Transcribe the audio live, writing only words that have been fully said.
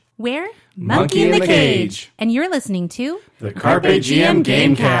We're Monkey in the Cage. And you're listening to The Carpe GM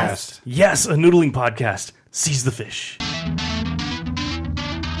Gamecast. Yes, a noodling podcast. Seize the fish.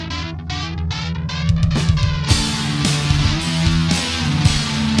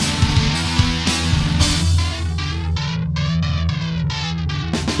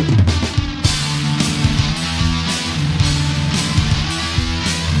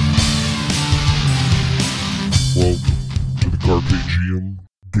 Welcome to the Carpe GM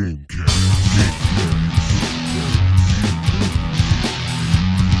Gamecast.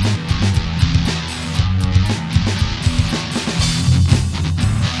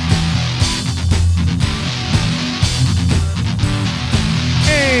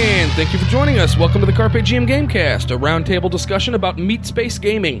 And thank you for joining us. Welcome to the Carpe GM Gamecast, a roundtable discussion about meat space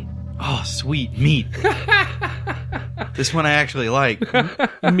gaming. Oh, sweet meat. This one I actually like.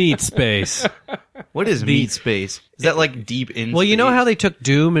 Meat space. What is meat space? Is that like deep in Well, you know space? how they took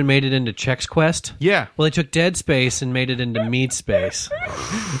Doom and made it into Chex Quest? Yeah. Well, they took Dead Space and made it into Meat Space.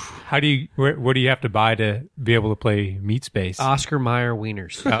 How do you? What do you have to buy to be able to play Meat Space? Oscar Mayer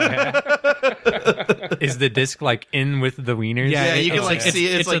wieners. Is the disc like in with the wieners? Yeah, you can it's like see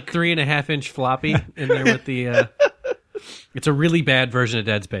it's it's like a 3.5-inch floppy in there with the. It's a really bad version of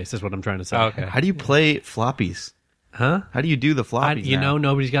Dead Space. Is what I'm trying to say. Okay. how do you play floppies? Huh? How do you do the floppies? now?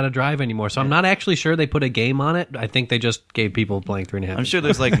 Nobody's got to drive anymore. So I'm not actually sure they put a game on it. I think they just gave people playing 3.5. I'm sure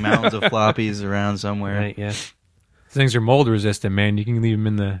there's like mounds of floppies around somewhere. Right? Yeah. Things are mold resistant, man. You can leave them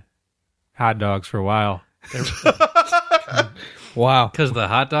in the hot dogs for a while. Wow. Because the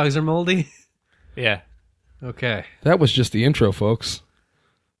hot dogs are moldy. Yeah. Okay. That was just the intro, folks.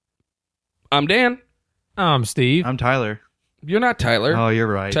 I'm Dan. Steve. I'm Tyler. You're not Tyler. Oh, you're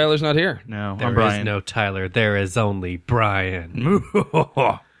right. Tyler's not here. No, There I'm is Brian. no Tyler. There is only Brian.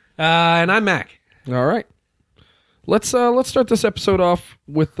 And I'm Mac. All right. Let's start this episode off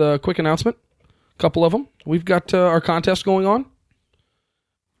with a quick announcement. A couple of them. We've got our contest going on.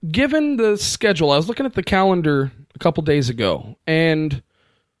 Given the schedule, I was looking at the calendar a couple days ago, and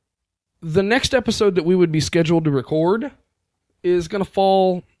the next episode that we would be scheduled to record is going to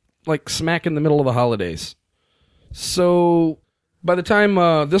fall like smack in the middle of the holidays. So by the time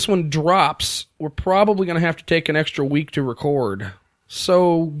this one drops, we're probably going to have to take an extra week to record.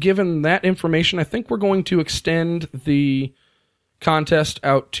 So given that information, I think we're going to extend the contest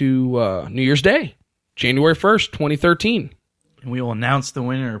out to New Year's Day, January 1st, 2013. And we will announce the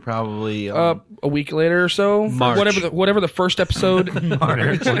winner probably A week later or so. March. Whatever the first episode,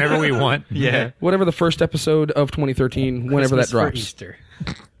 Whenever we want. yeah. whatever the first episode of 2013, whenever that Christmas for drops. Easter.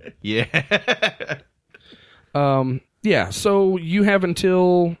 Yeah. Yeah, so you have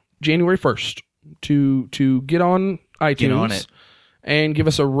until January 1st to get on iTunes Get on it. and give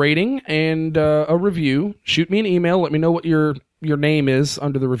us a rating and a review. Shoot me an email. Let me know what your name is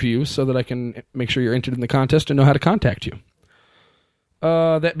under the review so that I can make sure you're entered in the contest and know how to contact you.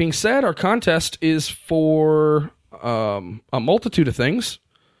 That being said, our contest is for a multitude of things.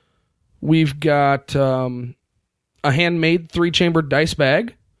 We've got a handmade 3-chambered dice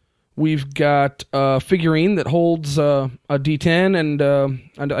bag. We've got a figurine that holds a D10 and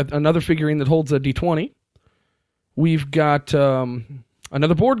another figurine that holds a D20. We've got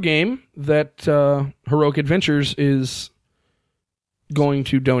another board game that Heroic Adventures is going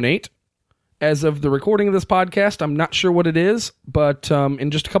to donate. As of the recording of this podcast, I'm not sure what it is, but in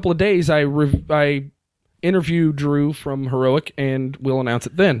just a couple of days, I interview Drew from Heroic, and we'll announce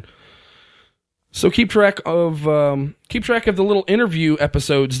it then. So keep track of the little interview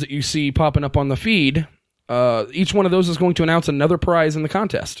episodes that you see popping up on the feed. Each one of those is going to announce another prize in the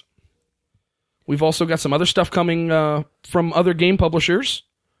contest. We've also got some other stuff coming from other game publishers.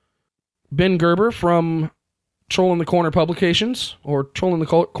 Ben Gerber from Troll in the Corner Publications, or Troll in the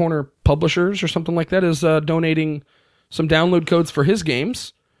Corner Publishers, or something like that, is donating some download codes for his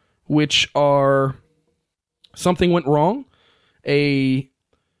games, which are Something Went Wrong, a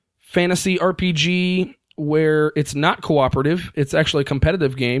fantasy RPG where it's not cooperative. It's actually a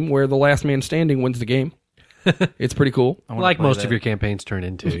competitive game where the last man standing wins the game. It's pretty cool. I wanna Like play most that. of your campaigns turn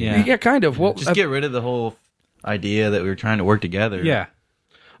into. Yeah. kind of. Well, Just get rid of the whole idea that we were trying to work together. Yeah.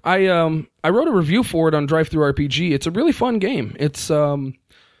 I wrote a review for it on DriveThruRPG. It's a really fun game. It's the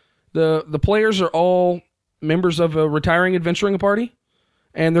players are all members of a retiring adventuring party,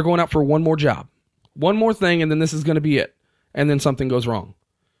 and they're going out for one more job, one more thing, and then this is going to be it. And then something goes wrong,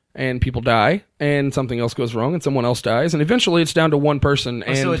 and people die, and something else goes wrong, and someone else dies, and eventually it's down to one person.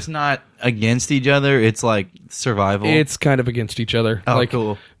 And So it's not against each other. It's like survival. it's kind of against each other. Oh, like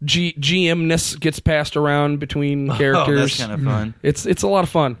cool. GM-ness gets passed around between characters. Oh, that's kind of fun. It's a lot of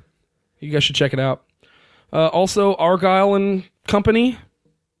fun. You guys should check it out. Also, Argyle and Company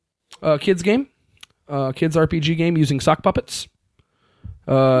Kids game. Kids RPG game using sock puppets.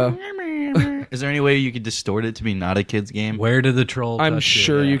 Is there any way you could distort it to be not a kid's game? Where did the troll I'm touch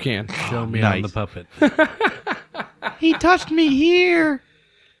sure you can. Show me Nice. on the puppet. He touched me here.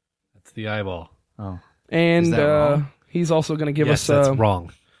 That's the eyeball. Oh, And Is that wrong? he's also going to give Yes, us that's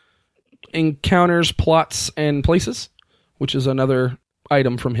wrong. Encounters, Plots, and Places, which is another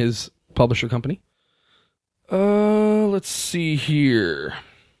item from his publisher company. Let's see here.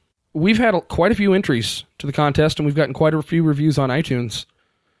 We've had quite a few entries to the contest, and we've gotten quite a few reviews on iTunes.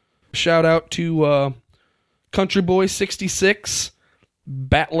 Shout out to Country Boy 66,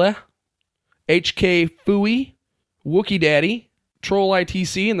 Batle, HK Fooey, Wookie Daddy, Troll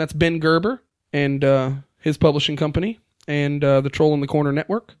ITC, and that's Ben Gerber and his publishing company, and the Troll in the Corner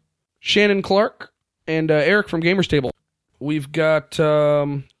Network, Shannon Clark, and Eric from Gamers Table. We've got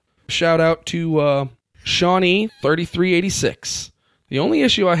shout out to Shawnee 3386. The only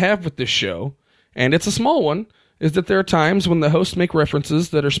issue I have with this show, and it's a small one, is that there are times when the hosts make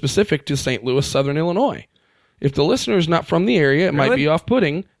references that are specific to St. Louis, Southern Illinois. If the listener is not from the area, it might be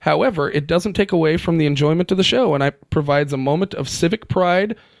off-putting. However, it doesn't take away from the enjoyment of the show, and it provides a moment of civic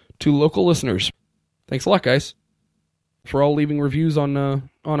pride to local listeners. Thanks a lot, guys, for all leaving reviews on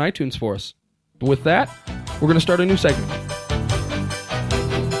iTunes for us. But with that, we're going to start a new segment.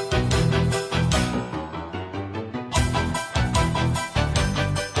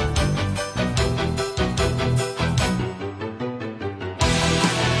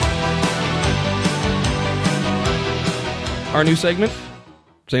 Our new segment,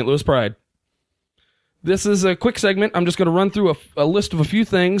 St. Louis Pride. This is a quick segment. I'm just going to run through a list of a few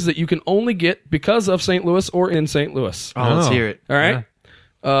things that you can only get because of St. Louis or in St. Louis. Oh, let's hear it. All right?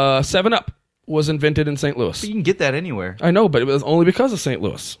 7-Up was invented in St. Louis. You can get that anywhere. I know, but it was only because of St.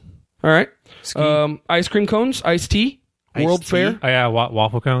 Louis. All right? Ice cream cones, iced tea, Iced World tea? Fair. Oh yeah,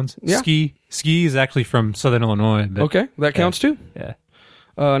 waffle cones. Yeah. Ski is actually from Southern Illinois. But, Okay, that counts too. Yeah.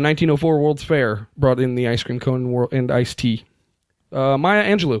 1904 World's Fair brought in the ice cream cone and iced tea. Maya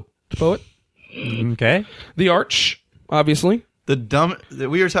Angelou, the poet. Okay. The Arch, obviously. I was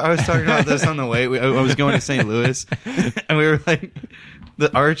talking about this on the way. I was going to St. Louis, and we were like,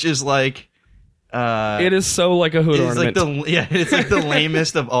 the Arch is like, It is so like a hood it's like ornament. it's like the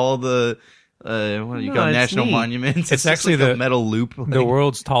lamest of all the what do you call it's national neat. monuments. It's just actually like a the- metal loop. The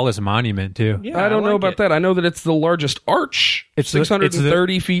world's tallest monument too. Yeah, I don't know like about it. that. I know that it's the largest arch. It's It's the-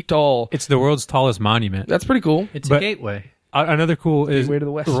 630 feet tall. It's the world's tallest monument. That's pretty cool. It's But- a gateway. Another cool is Gateway to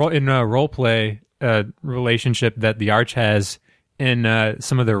the West. in a role play relationship that the Arch has in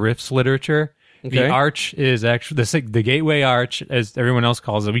some of the Rifts literature. Okay. The Arch is actually the Gateway Arch, as everyone else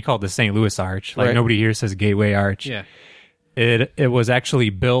calls it. We call it the St. Louis Arch. Like Right. nobody here says Gateway Arch. Yeah. It was actually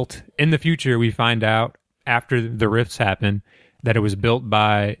built in the future. We find out after the rifts happen that it was built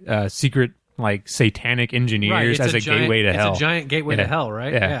by secret like satanic engineers as a giant, gateway to hell. It's a giant gateway to Yeah. hell,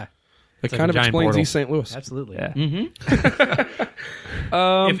 right? Yeah. It like kind a of giant explains portal. East St. Louis. Absolutely. Yeah.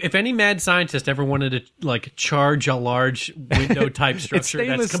 If any mad scientist ever wanted to like charge a large window type structure that's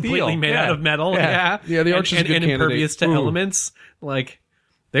stainless completely steel. made Yeah. out of metal, Yeah. Yeah, the and- Arch is a and, good and candidate. impervious to Ooh. elements, like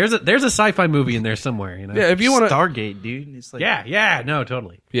there's a sci-fi movie in there somewhere, you know. Yeah, if you want to. Stargate, dude. It's like yeah, no,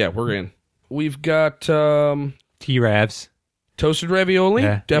 totally. Yeah, we're in. We've got T-Ravs. toasted ravioli,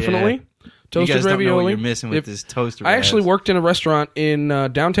 Yeah. definitely. You Toasted guys don't know what ravioli. you're missing with If- this toaster. I actually Ravs. worked in a restaurant in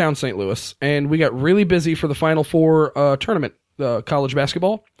downtown St. Louis, and we got really busy for the Final Four tournament, college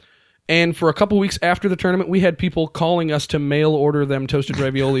basketball. And for a couple weeks after the tournament, we had people calling us to mail order them toasted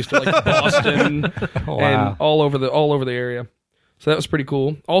raviolis to like Boston Wow. and all over the area. So that was pretty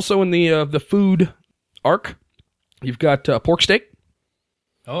cool. Also in the food arc, you've got pork steak.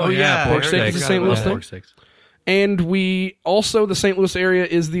 Oh, yeah, pork steak is a St. Louis thing. Pork steaks. And the St. Louis area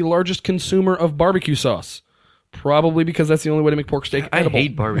is the largest consumer of barbecue sauce. Probably because that's the only way to make pork steak I edible.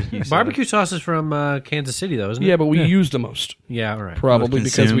 hate barbecue. sauce. Barbecue sauce is from Kansas City, though, isn't it? Yeah, but we use the most. Yeah, all right. Probably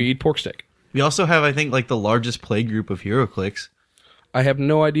because consume. we eat pork steak. We also have, I think, like the largest play group of HeroClix. I have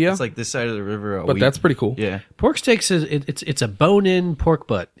no idea, It's like this side of the river. but that's pretty cool. yeah. Pork steaks is it's a bone-in pork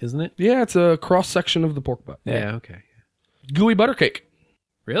butt, isn't it? Yeah, it's a cross section of the pork butt. Yeah. Okay. Gooey butter cake.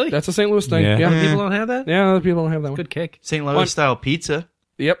 Really? That's a St. Louis thing. Yeah. Yeah, People don't have that. yeah. Other people don't have that one. Good cake. St. Louis style pizza.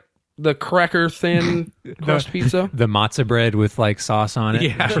 Yep, the cracker thin crust pizza. The matzah bread with like sauce on it.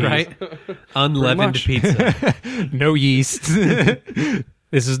 Yeah, right. Unleavened much. pizza. No yeast.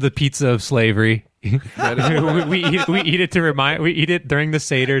 This is the pizza of slavery. we eat it to remind. We eat it during the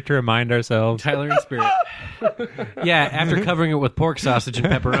Seder to remind ourselves. Tyler and Spirit. Yeah, after covering it with pork sausage and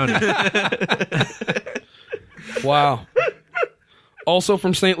pepperoni. Wow. Also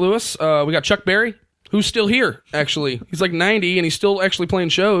from St. Louis, we got Chuck Berry, who's still here, actually. He's like 90, and he's still actually playing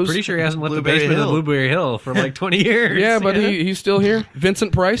shows. Pretty sure he hasn't left the Blueberry basement of Hill. Blueberry Hill for like 20 years. Yeah, but he's still here.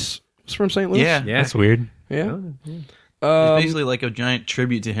 Vincent Price is from St. Louis. Yeah. That's weird. Yeah. It's basically like a giant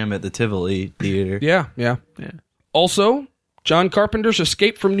tribute to him at the Tivoli Theater. Yeah. Also, John Carpenter's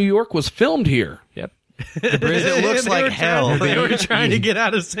Escape from New York was filmed here. Yep. It looks like hell. They were trying to get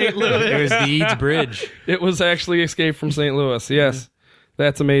out of St. Louis. It was the Eads Bridge. It was actually Escape from St. Louis. Yes.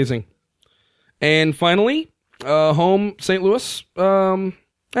 That's amazing. And finally, home St. Louis. We'll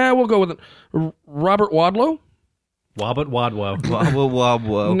go with it. Robert Wadlow. Wobbit Wadwow. Wobble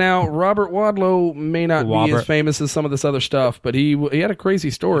wobble. Now, Robert Wadlow may not be as Wobbert. famous as some of this other stuff, but he had a crazy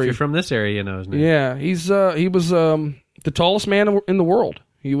If story. you're from this area, you know his name. Yeah, he was the tallest man in the world.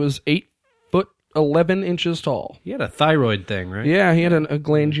 He was 8'11" tall. He had a thyroid thing, right? Yeah, he had a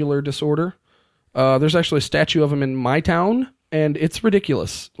glandular disorder. There's actually a statue of him in my town, and it's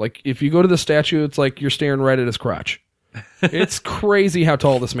ridiculous. Like, if you go to the statue, it's like you're staring right at his crotch. It's crazy how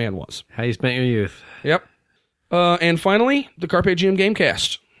tall this man was. How you spent your youth. Yep. And finally, the Carpe Diem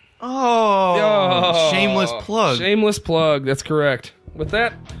Gamecast. Oh, shameless plug. Shameless plug, that's correct. With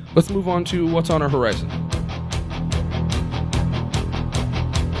that, let's move on to what's on our horizon.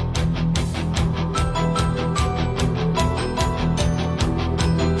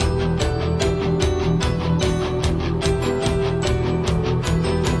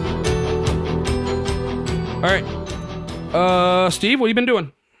 All right. Steve, what have you been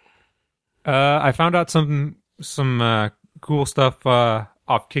doing? I found out some cool stuff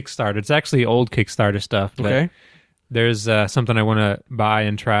off Kickstarter. It's actually old Kickstarter stuff. But Okay. there's something I want to buy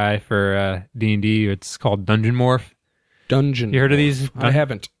and try for D&D. It's called Dungeon Morph. Dungeon. You heard of these? I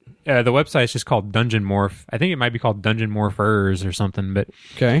haven't. The website is just called Dungeon Morph. I think it might be called Dungeon Morphers or something, but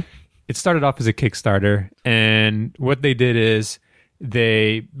Okay. it started off as a Kickstarter, and what they did is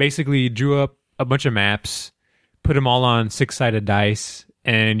they basically drew up a bunch of maps, put them all on 6-sided dice,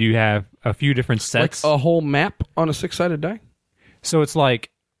 and you have a few different Like sets. a whole map on a 6-sided die? So it's like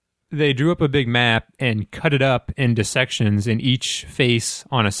they drew up a big map and cut it up into sections, and each face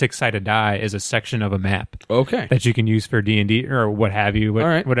on a 6-sided die is a section of a map Okay. that you can use for D&D or what have you, All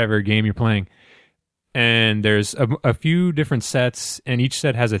right. whatever game you're playing. And there's a few different sets, and each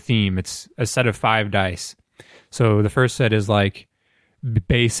set has a theme. It's a set of 5 dice. So the first set is like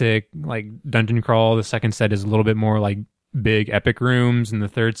basic, like dungeon crawl. The second set is a little bit more like big epic rooms, and the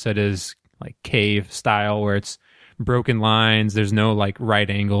third set is like cave style, where it's broken lines. There's no like right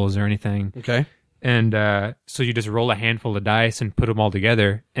angles or anything. Okay. And so you just roll a handful of dice and put them all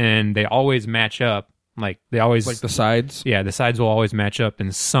together, and they always match up. Like they always Like the sides? yeah, the sides will always match up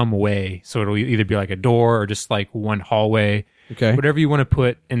in some way. So it'll either be like a door or just like one hallway. Okay. Whatever you want to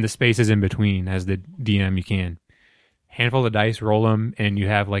put in the spaces in between as the DM, you can. Handful of dice, roll them, and you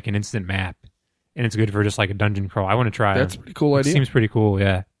have like an instant map. And it's good for just like a dungeon crawl. I want to try That's a it. pretty cool idea. Seems pretty cool,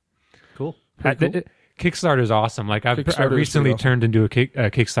 yeah. Cool. Kickstarter is awesome. Like I Kickstarter is recently pretty awesome. turned into a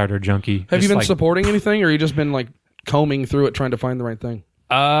Kickstarter junkie. Have you Just been like, supporting anything, or you just been like combing through it trying to find the right thing?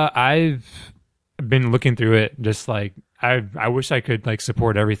 I've been looking through it. Just like I wish I could like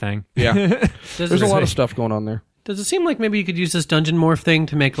support everything. Yeah. Does There's it, a lot of stuff going on there. does it seem like maybe you could use this dungeon morph thing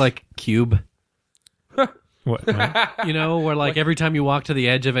to make like cube? What? You know, where like every time you walk to the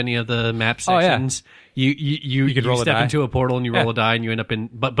edge of any of the map Oh, yeah. sections, you could roll a step die. into a portal and you Yeah. roll a die and you end up in,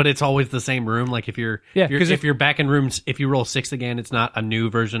 but it's always the same room. Like if you're Yeah, if you're, 'cause if you're back in rooms, if you roll 6 again, it's not a new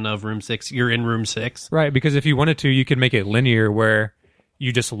version of room 6. You're in room 6. Right, because if you wanted to, you could make it linear where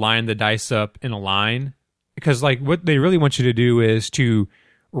you just line the dice up in a line. Because like what they really want you to do is to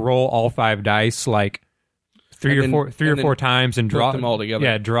roll all 5 dice like three And or then- four times and draw them all together.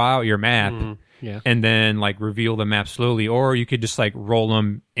 Yeah, draw out your map. Yeah. And then like reveal the map slowly, or you could just like roll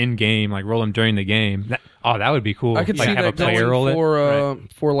them in game, like roll them during the game. That would be cool. I could like see have that a player roll going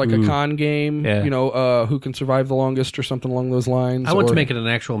it. for like a Ooh. con game. Yeah. You know, who can survive the longest or something along those lines. I want to or- make it an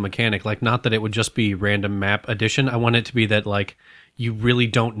actual mechanic, like not that it would just be random map addition. I want it to be that like you really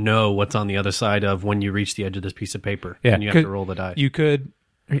don't know what's on the other side of when you reach the edge of this piece of paper, Yeah, and you have to 'cause roll the die. You could,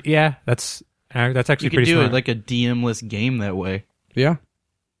 yeah, that's actually You could pretty do smart. it like a DM-less game that way. Yeah.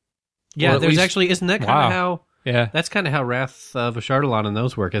 yeah, or at there's least- actually isn't that kind Wow. of how yeah, that's kind of how Wrath of Ashardalon and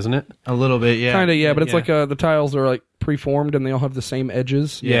those work, isn't it? A little bit, yeah. Kind of, yeah, but it's Yeah. like the tiles are like preformed and they all have the same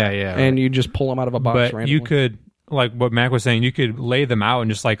edges. Yeah. And you just pull them out of a box but randomly. you could, like what Mac was saying, you could lay them out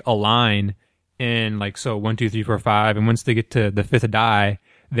and just like align in like so 1, 2, 3, 4, 5, and once they get to the 5th die,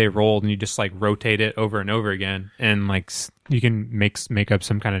 they rolled, and you just like rotate it over and over again, and like you can make up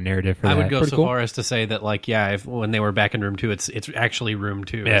some kind of narrative for I that. would go Pretty so cool. far as to say that like if when they were back in room 2, it's actually room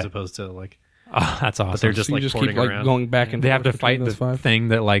 2 Yeah. as opposed to like Oh, that's awesome. but they're just So you like just porting keep like around. going back and they have to forth between fight the those 5. thing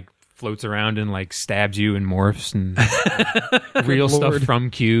that like floats around and like stabs you and morphs and real Lord. stuff from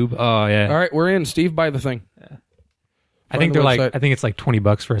Cube. Oh yeah. All right, we're in. Steve, buy the thing. I think the they're like website. I think it's like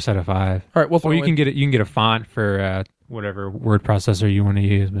 $20 for a set of 5. All right, we'll throw Or you it. can get it. You can get a font for whatever word processor you want to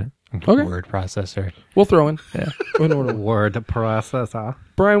use, but Okay. word processor. We'll throw in. Yeah. Go ahead and order. Word processor.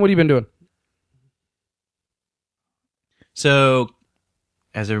 Brian, what have you been doing? So,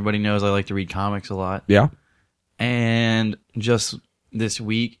 as everybody knows, I like to read comics a lot. Yeah. And just this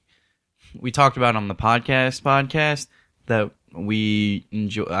week, we talked about on the podcast that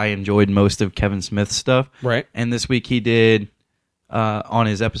I enjoyed most of Kevin Smith's stuff. Right. And this week he did, on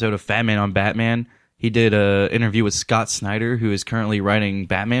his episode of Fat Man on Batman, he did an interview with Scott Snyder, who is currently writing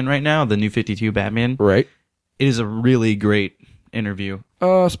Batman right now, the New 52 Batman. Right. It is a really great interview.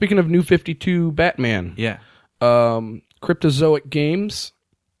 Speaking of New 52 Batman, Yeah. Cryptozoic Games.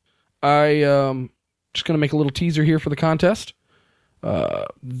 I just going to make a little teaser here for the contest.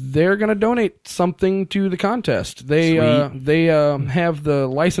 They're going to donate something to the contest. They have the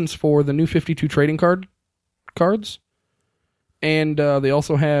license for the New 52 trading cards, and they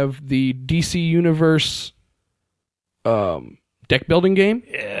also have the DC Universe deck building game.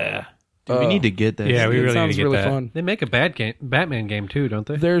 Yeah. Dude, we need to get that. Yeah, we It really need sounds to get really that. fun. They make a Batman game too, don't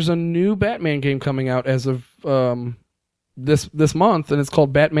they? There's a new Batman game coming out as of this month, and it's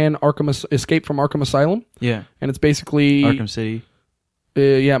called Batman Escape from Arkham Asylum, Yeah. and it's basically Arkham City.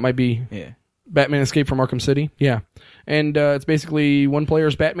 yeah, it might be Yeah. Batman Escape from Arkham City. Yeah, and it's basically one player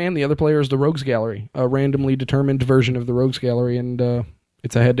is Batman, the other player is the Rogues Gallery, a randomly determined version of the Rogues Gallery, and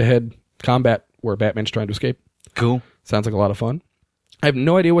it's a head-to-head combat where Batman's trying to escape. Cool. Sounds like a lot of fun. I have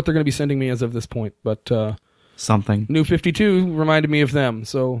no idea what they're going to be sending me as of this point, but Something. New 52 reminded me of them.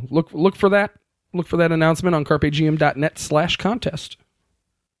 So look for that. Look for that announcement on carpegm.net/contest.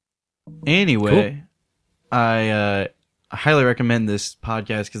 Anyway, I highly recommend this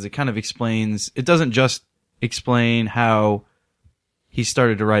podcast because it kind of explains, it doesn't just explain how he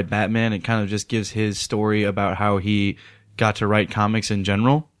started to write Batman. It kind of just gives his story about how he got to write comics in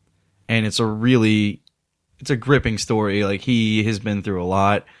general. And it's a gripping story. Like, he has been through a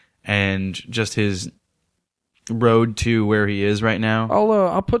lot, and just his road to where he is right now.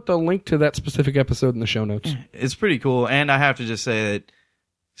 I'll put the link to that specific episode in the show notes. It's pretty cool. And I have to just say that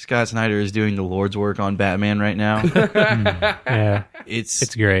Scott Snyder is doing the Lord's work on Batman right now. Yeah, It's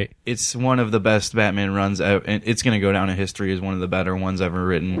it's great. It's one of the best Batman runs out, and it's going to go down in history as one of the better ones ever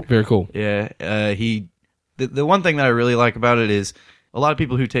written. Very cool. Yeah, the one thing that I really like about it is a lot of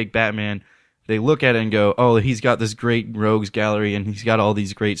people who take Batman, they look at it and go, "Oh, he's got this great rogues gallery, and he's got all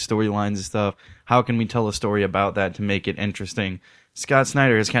these great storylines and stuff. How can we tell a story about that to make it interesting?" Scott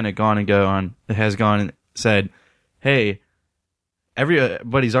Snyder has kind of gone and said, "Hey,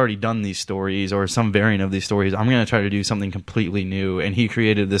 everybody's already done these stories or some variant of these stories. I'm going to try to do something completely new." And he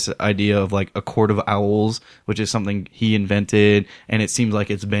created this idea of like a court of owls, which is something he invented, and it seems like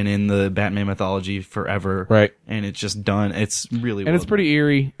it's been in the Batman mythology forever. Right. And it's just done. It's really And well it's pretty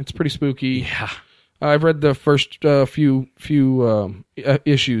eerie. It's pretty spooky. Yeah. I've read the first few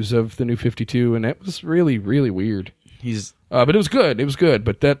issues of the New 52, and it was really, really weird. He's But it was good. It was good.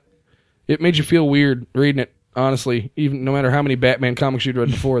 But it made you feel weird reading it. Honestly, even no matter how many Batman comics you'd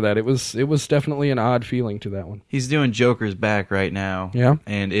read before that, it was definitely an odd feeling to that one. he's doing Joker's back right now. Yeah.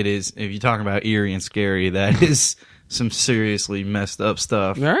 And it is, if you're talking about eerie and scary, that is some seriously messed up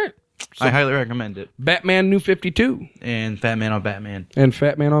stuff. All right. I highly recommend it. Batman New 52 And Fat Man on Batman. and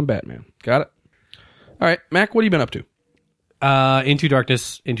Fat Man on Batman. Got it. All right, Mac, what have you been up to? Into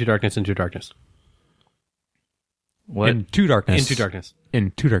Darkness, Into Darkness, Into Darkness. What? Into darkness. Into Darkness.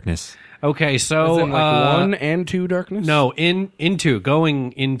 Into darkness. Okay, so As in like 1 and 2 Darkness? No,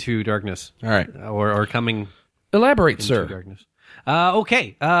 going into darkness, All right. or coming Elaborate, into sir. darkness.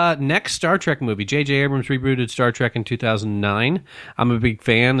 Okay, next Star Trek movie. J.J. Abrams rebooted Star Trek in 2009. I'm a big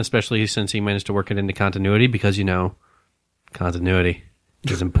fan, especially since he managed to work it into continuity because, continuity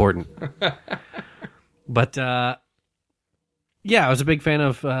is important. But, yeah, I was a big fan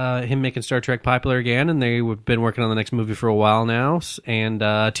of him making Star Trek popular again, and they've been working on the next movie for a while now. And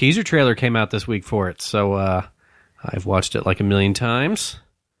a teaser trailer came out this week for it, so I've watched it like a million times.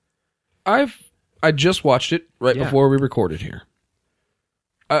 I just watched it right Yeah. before we recorded here.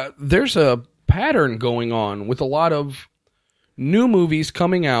 There's a pattern going on with a lot of new movies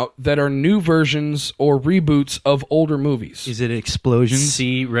coming out that are new versions or reboots of older movies. Is it explosions?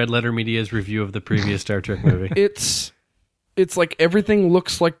 See Red Letter Media's review of the previous Star Trek movie. It's like everything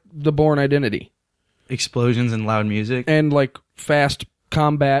looks like the Bourne Identity Explosions and loud music? and like fast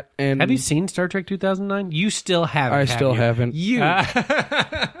combat and Have you seen Star Trek 2009? You still haven't. I have still you? haven't. You.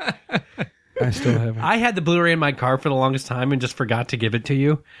 I still haven't. I had the Blu-ray in my car for the longest time and just forgot to give it to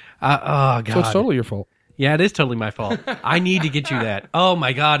you. Oh, God. So it's totally your fault. Yeah, it is totally my fault. I need to get you that. Oh,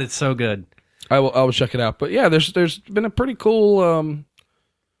 my God, it's so good. I will check it out. But yeah, there's been a pretty cool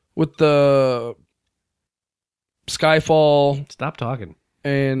with the Skyfall Stop talking.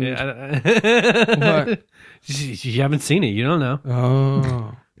 and What? You haven't seen it. You don't know.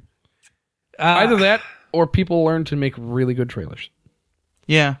 oh, either that or people learn to make really good trailers.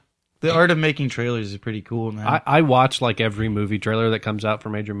 Yeah. The art of making trailers is pretty cool, man. I watch like every movie trailer that comes out for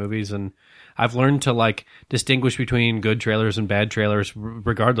major movies, and I've learned to like distinguish between good trailers and bad trailers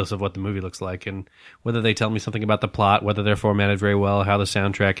regardless of what the movie looks like, and whether they tell me something about the plot, whether they're formatted very well, how the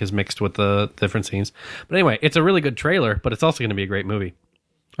soundtrack is mixed with the different scenes. But anyway, it's a really good trailer, but it's also going to be a great movie.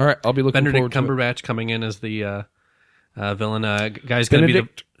 All right, I'll be looking Benedict forward to it. Cumberbatch coming in as the villain. Guy's going to be the...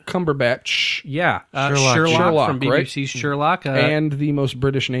 Benedict Cumberbatch Yeah, Sherlock, from right? BBC's Sherlock. and the most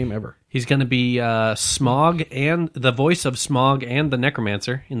British name ever. He's going to be Smaug and the voice of Smaug and the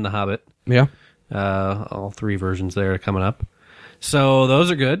Necromancer in The Hobbit. Yeah. All three versions there are coming up. So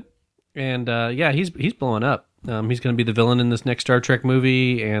those are good. And yeah, he's blowing up. He's going to be the villain in this next Star Trek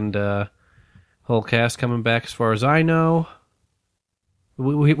movie, and whole cast coming back as far as I know.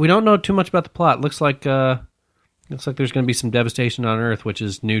 We don't know too much about the plot. Looks like there's going to be some devastation on Earth, which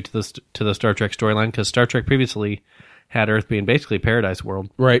is new to the Star Trek storyline, because Star Trek previously had Earth being basically a paradise world.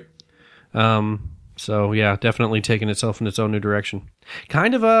 Right. So yeah, definitely taking itself in its own new direction.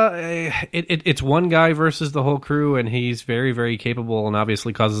 Kind of it's one guy versus the whole crew, and he's very, very capable and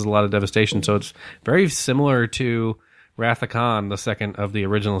obviously causes a lot of devastation. So it's very similar to Wrath of Khan, the second of the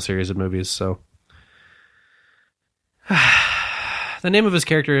original series of movies. So the name of his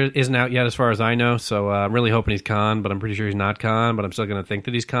character isn't out yet as far as I know, so I'm really hoping he's Khan, but I'm pretty sure he's not Khan, but I'm still going to think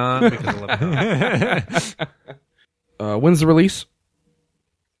that he's Khan because I love Khan. When's the release?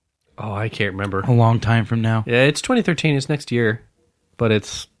 Oh, I can't remember. A long time from now. Yeah, it's 2013. It's next year, but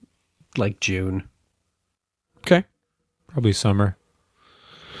it's like June. Okay. Probably summer.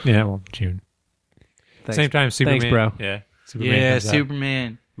 Yeah, well, June. Thanks. Same time, Superman. Thanks, bro. Yeah, Superman Yeah, comes out.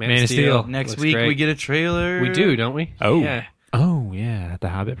 Superman. Man of Steel. Next Looks week great. we get a trailer. We do, don't we? Oh. Yeah. Oh, yeah, at the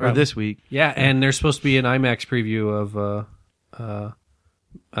Hobbit. Or Probably. this week. Yeah, and there's supposed to be an IMAX preview of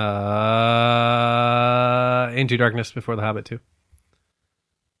Into Darkness before The Hobbit 2.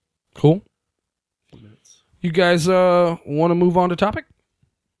 Cool. You guys want to move on to topic?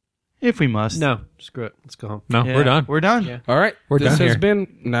 If we must. No, screw it. Let's go home. No, Yeah, we're done. We're done. Yeah. All right. We're this done has here.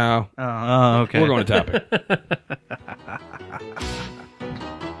 been... No. Oh, okay. We're going to topic.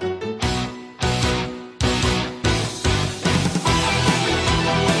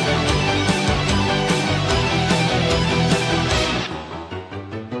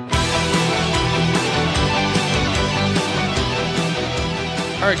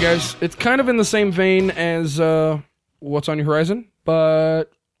 All right, guys. It's kind of in the same vein as What's on Your Horizon, but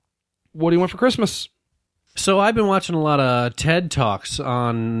what do you want for Christmas? So I've been watching a lot of TED Talks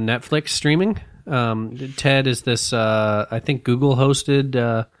on Netflix streaming. TED is this, I think,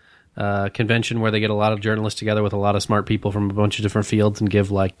 Google-hosted convention where they get a lot of journalists together with a lot of smart people from a bunch of different fields and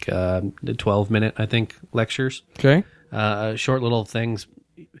give like 12-minute, I think, lectures. Okay. Short little things.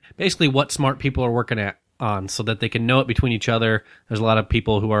 Basically what smart people are working on so that they can know it between each other. There's a lot of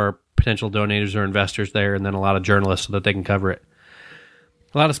people who are potential donors or investors there, and then a lot of journalists so that they can cover it.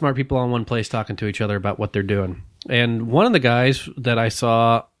 A lot of smart people on one place talking to each other about what they're doing. And one of the guys that I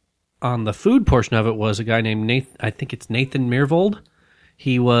saw on the food portion of it was a guy named Nathan, I think it's Nathan Myhrvold.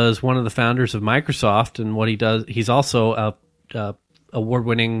 He was one of the founders of Microsoft, and what he does, he's also a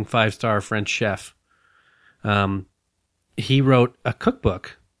award-winning 5-star French chef. He wrote a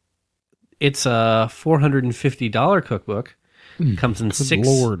cookbook. It's a $450 cookbook. Comes in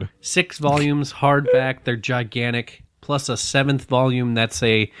Lord. 6 volumes, hardback. They're gigantic. Plus a 7th volume that's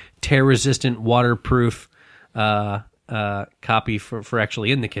a tear-resistant, waterproof copy for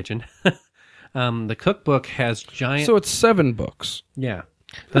actually in the kitchen. The cookbook has giant... So it's 7 books. yeah.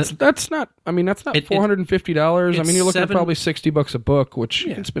 That's not. I mean, that's not It- $450. I it's mean, you're looking at 7 probably $60 a book, which you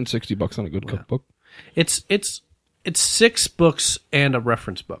Yeah. can spend $60 on a good cookbook. It's 6 books and a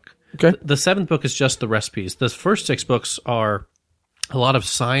reference book. Okay. The 7th book is just the recipes. The first 6 books are a lot of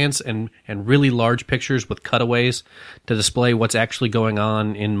science and really large pictures with cutaways to display what's actually going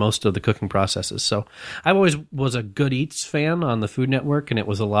on in most of the cooking processes. So I always was a Good Eats fan on the Food Network, and it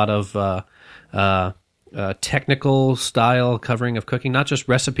was a lot of technical style covering of cooking, not just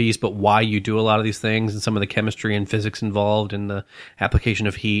recipes, but why you do a lot of these things and some of the chemistry and physics involved in the application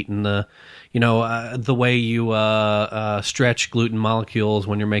of heat and the way you stretch gluten molecules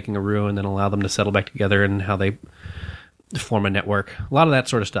when you're making a roux and then allow them to settle back together and how they form a network. A lot of that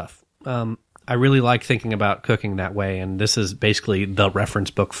sort of stuff. I really like thinking about cooking that way, and this is basically the reference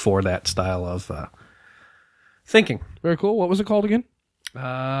book for that style of thinking. Very cool. What was it called again?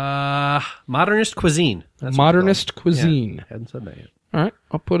 Modernist cuisine. That's what it's Modernist called. cuisine. Yeah, hadn't said that yet. All right,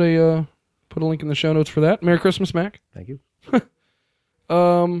 I'll put a link in the show notes for that. Merry Christmas, Mac. Thank you.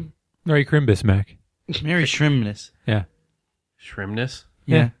 Merry Crimbus, Mac. Mary Shrimness. Yeah. Shrimpness.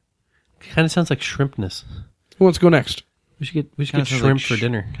 Yeah. Kind of sounds like shrimpness. Who wants to go next? We should get Kinda sounds shrimp like for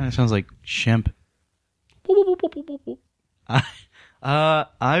dinner. Kind of sounds like shemp.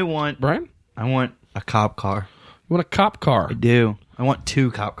 I want Brian, a cop car. you want a cop car? I do. I want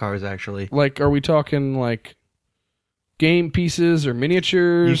 2 cop cars actually. Like, are we talking like game pieces or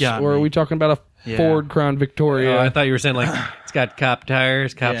miniatures, You got or are me. we talking about a Yeah. Ford Crown Victoria? Oh, I thought you were saying like it's got cop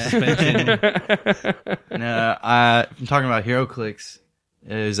tires, cop Yeah. suspension. No, I'm talking about HeroClix.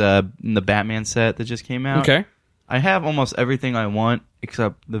 There's the Batman set that just came out. Okay. I have almost everything I want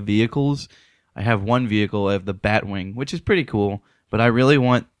except the vehicles. I have one vehicle. I have the Batwing, which is pretty cool. But I really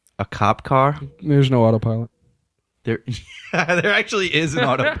want a cop car. There's no autopilot. There, there actually is an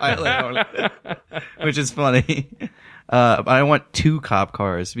autopilot on it, which is funny. But I want 2 cop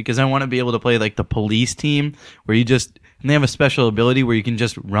cars because I want to be able to play like the police team where and they have a special ability where you can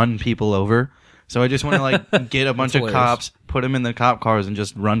just run people over. So I just want to like get a bunch of hilarious. cops, put them in the cop cars and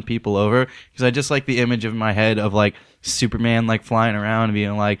just run people over. Because I just like the image in my head of like Superman like flying around and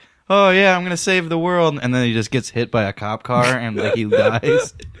being like, oh yeah, I'm going to save the world. And then he just gets hit by a cop car and like he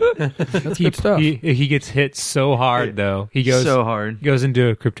dies. That's good stuff. He gets hit so hard though. He goes so hard. He goes into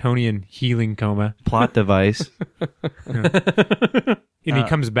a Kryptonian healing coma, Plot device. and he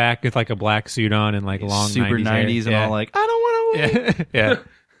comes back with like a black suit on and like long Super 90s, hair. 90s and Yeah. all like, I don't want to wait. yeah.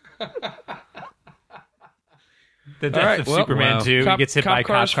 The death right, of well, Superman wow. 2. Cop- he gets hit cop by a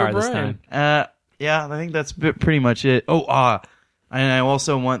cop cars for car this Brian. time. Yeah, I think that's pretty much it. And I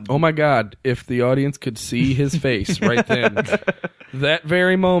also want. Oh my God! If the audience could see his face right then, that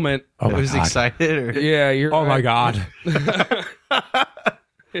very moment. Oh I my was God. excited. Or, Yeah, you're. Oh my God.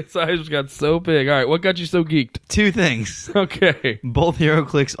 His eyes got so big. All right, what got you so geeked? 2 things. Okay. Both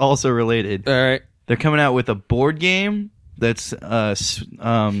HeroClix also related. All right. They're coming out with a board game that's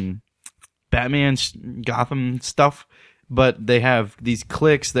Batman Gotham stuff, but they have these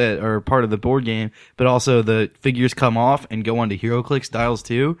clicks that are part of the board game, but also the figures come off and go onto HeroClix styles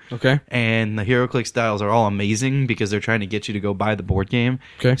too. Okay. And the HeroClix styles are all amazing because they're trying to get you to go buy the board game.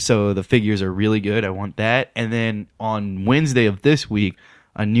 Okay. So the figures are really good. I want that. And then on Wednesday of this week,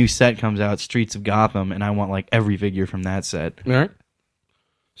 a new set comes out, Streets of Gotham, and I want like every figure from that set. All right.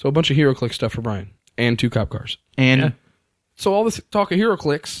 So a bunch of HeroClix stuff for Brian and 2 cop cars. And So all this talk of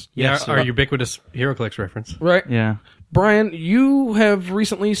HeroClix, Yeah, Yes, our sir. ubiquitous HeroClix reference. right? yeah, Brian, you have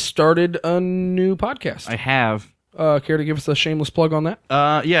recently started a new podcast. I have. Care to give us a shameless plug on that?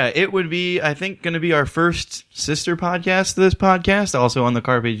 Yeah, it would be, I think, going to be our first sister podcast to this podcast, also on the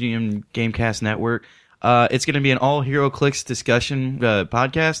Carpe Diem Gamecast Network. It's going to be an all HeroClix discussion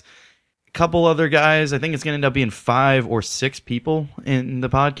podcast. A couple other guys. I think it's going to end up being 5 or 6 people in the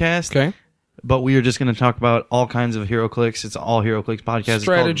podcast. Okay. But we are just going to talk about all kinds of HeroClix. It's all HeroClix podcast.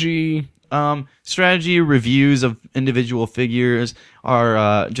 Strategy. Strategy reviews of individual figures,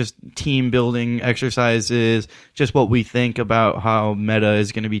 our just team building exercises, just what we think about how meta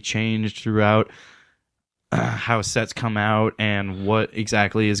is going to be changed throughout, how sets come out, and what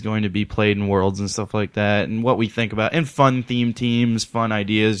exactly is going to be played in worlds and stuff like that, and what we think about, and fun theme teams, fun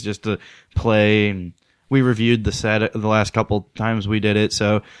ideas just to play. And we reviewed the set the last couple times we did it,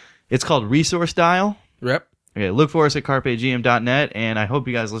 so it's called Resource Dial. Rep. Okay, look for us at carpegm.net, and I hope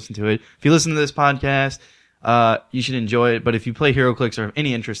you guys listen to it. If you listen to this podcast, you should enjoy it. But if you play HeroClix or have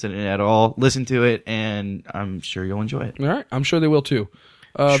any interest in it at all, listen to it, and I'm sure you'll enjoy it. All right. I'm sure they will too.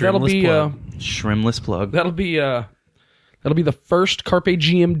 That'll Shameless be plug. Shrimless plug. that'll be the first Carpe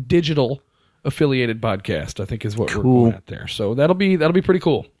Diem digital affiliated podcast, I think is what we're Cool. going at there. So that'll be pretty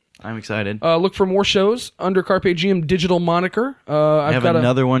cool. I'm excited. Look for more shows under Carpe Diem digital moniker. I I've have got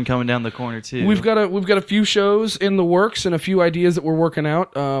another one coming down the corner too. We've got a few shows in the works and a few ideas that we're working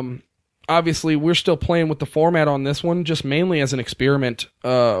out. Obviously, we're still playing with the format on this one, just mainly as an experiment.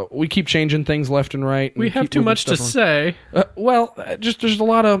 We keep changing things left and right. and We have keep too moving much to stuff say. on. Just there's a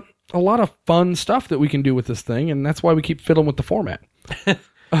lot of fun stuff that we can do with this thing, and that's why we keep fiddling with the format. There's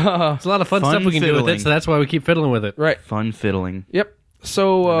a lot of fun Fun stuff we can do with fiddling. it, so that's why we keep fiddling with it. Right. fun fiddling. Yep.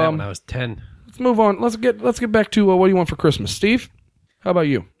 So That when I was 10. let's move on. Let's get back to what do you want for Christmas, Steve? How about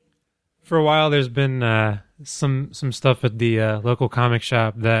you? For a while, there's been some stuff at the local comic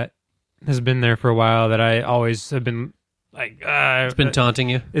shop that has been there for a while that I always have been like. It's been taunting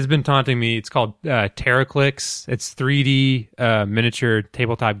you. It's been taunting me. It's called TerraClix. It's 3D miniature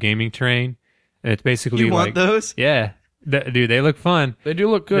tabletop gaming terrain. And it's basically You want those? Yeah. Dude, they look fun. They do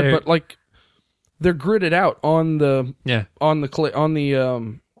look good, They're- but like they're gridded out on the Yeah.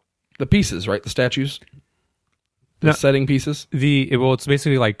 the pieces, right? The statues, the No. setting pieces, It's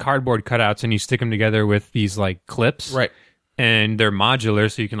basically like cardboard cutouts, and you stick them together with these like clips, right? And they're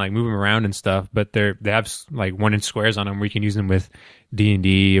modular, so you can like move them around and stuff. But they have like 1-inch squares on them, where you can use them with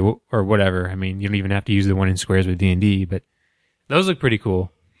D&D or whatever. I mean, you don't even have to use the 1-inch squares with D&D, but those look pretty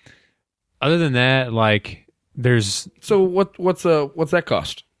cool. Other than that, like there's So what's that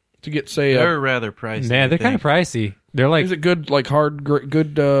cost to get? Say, They're rather pricey. yeah, I they're kind of think. pricey. They're like is it good, like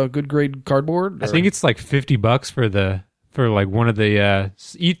good grade cardboard? I think it's like $50 for like one of the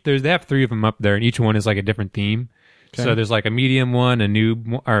they have 3 of them up there, and each one is like a different theme. Okay. So there's like a medium one, a noob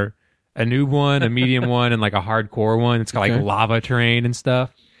one, a medium one, and like a hardcore one. It's got like Okay. lava terrain and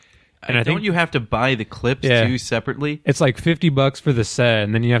stuff. And I Don't think you have to buy the clips Yeah. too separately? it's like $50 for the set,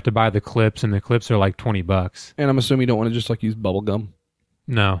 and then you have to buy the clips, and the clips are like $20. And I'm assuming you don't want to just like use bubble gum.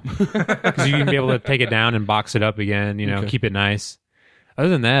 No, because you can be able to take it down and box it up again. Okay. Keep it nice. Other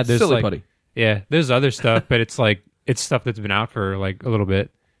than that, there's Silly like putty. yeah, there's other stuff, but it's like it's stuff that's been out for like a little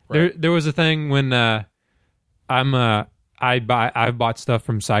bit. Right. There was a thing when I've bought stuff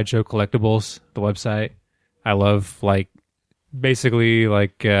from Sideshow Collectibles, the website. I love like basically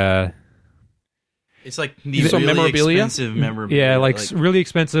like It's like these So really memorabilia? expensive memorabilia. yeah, like really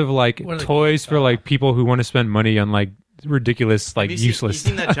expensive like What are they toys for like people who want to spend money on like ridiculous like Have you useless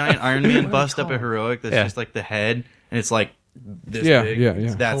Seen, you seen that giant Iron Man bust up at Heroic? That's Yeah. just like the head, and it's like this Yeah, big. yeah,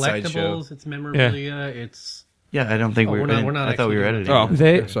 It's yeah. that Sideshow. Collectibles, it's memorabilia, it's... Yeah, I don't think Oh, we we're not I thought we were actually editing. Oh. this.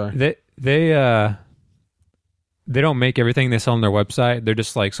 They Okay, sorry. they don't make everything they sell on their website. They're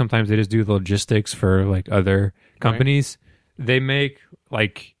just like sometimes they just do the logistics for like other companies. They make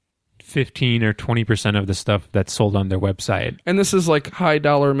like 15 or 20% of the stuff that's sold on their website. And this is like high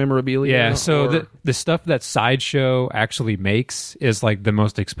dollar memorabilia. Yeah, so or- the stuff that Sideshow actually makes is like the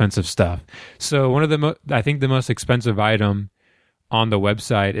most expensive stuff. So one of the I think the most expensive item on the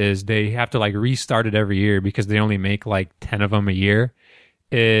website is they have to like restart it every year because they only make like 10 of them a year.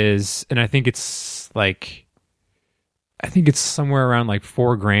 And I think it's somewhere around like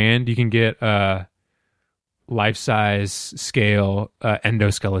 $4,000. You can get a life-size scale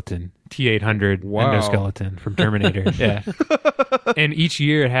endoskeleton, T-800 Wow. endoskeleton from Terminator. Yeah. And each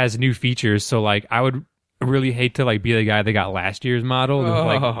year it has new features. So like I would really hate to like be the guy that got last year's model with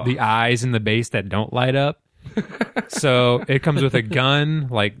like the eyes and the base that don't light up. So it comes with a gun,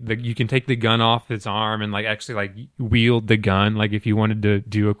 like you can take the gun off its arm and like actually like wield the gun. Like if you wanted to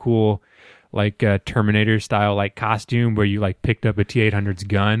do a cool like Terminator style like costume where you like picked up a T-800's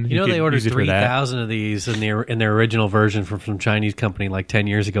gun. You know, could they ordered use it for that. 3,000 of these in their original version from some Chinese company like 10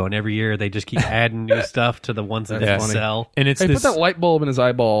 years ago, and every year they just keep adding new stuff to the ones that That's they funny. sell. And it's Hey, this put that light bulb in his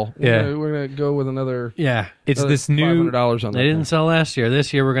eyeball. Yeah. We're gonna go with another. Yeah. it's this new $500 on that. They didn't sell last year.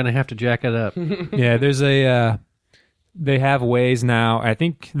 This year we're going to have to jack it up. yeah, there's a they have ways now. I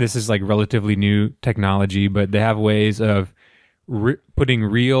think this is like relatively new technology, but they have ways of putting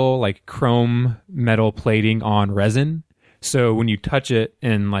real like chrome metal plating on resin. So when you touch it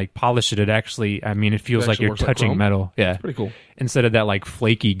and like polish it, it actually, I mean, it feels It like actually you're works like touching chrome? metal. Yeah, Pretty cool. instead of that like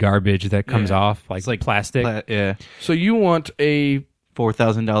flaky garbage that comes Yeah. off like plastic. Yeah, So you want a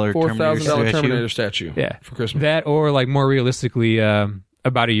 $4,000 $4,000 Terminator Terminator statue? Yeah. for Christmas. That or like more realistically,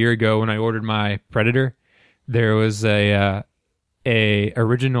 about a year ago when I ordered my Predator, there was a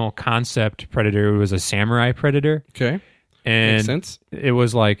original concept Predator. It was a samurai Predator, Okay, makes and sense. it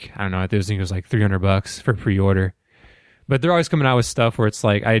was like I don't know. I think it was like $300 for pre-order. But they're always coming out with stuff where it's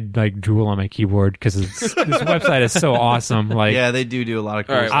like I like drool on my keyboard because this website is so awesome. Like, yeah, they do a lot of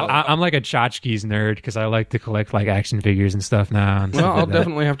cool All right, stuff. I'm like a tchotchkes nerd because I like to collect like action figures and stuff now. And Well, stuff I'll like that.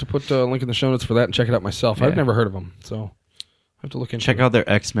 definitely have to put a link in the show notes for that and check it out myself. Yeah. I've never heard of them, so I have to look into Check it. out their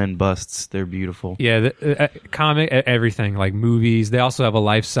X-Men busts; they're beautiful. Yeah, the comic, everything like movies. They also have a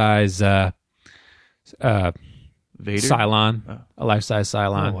life-size Vader. Cylon, a life-size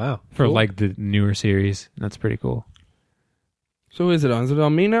Cylon. Oh, wow. For Cool. like the newer series. That's pretty cool. So who is it on? Is it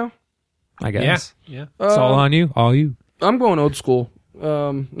on me now? I guess Yeah. it's all on you, all you. I'm going old school.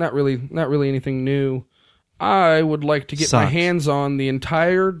 Not really anything new. I would like to get my Socks. hands on the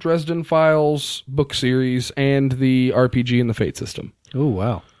entire Dresden Files book series and the RPG and the Fate system. Oh,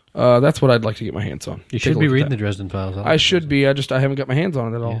 wow. That's what I'd like to get my hands on. You Take should a be look at reading that. the Dresden Files. I should be. I haven't got my hands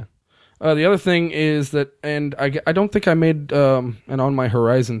on it at all. The other thing is that, and I don't think I made an On My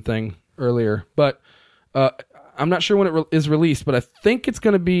Horizon thing earlier, but I'm not sure when it is released, but I think it's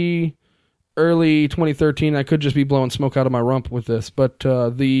going to be early 2013. I could just be blowing smoke out of my rump with this, but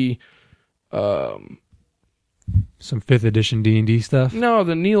the some 5th edition D&D stuff. No,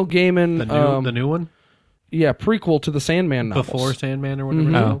 the Neil Gaiman, The new one? yeah, prequel to the Sandman novels. Before Sandman or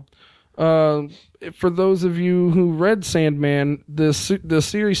whatever. Oh. For those of you who read Sandman, the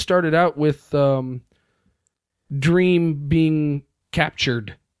series started out with Dream being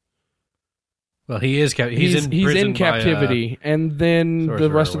captured. Well, he is. He's in prison by, captivity, and then the Sorcerer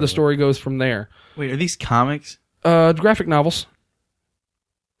rest or of the story goes from there. Wait, are these comics? Graphic novels.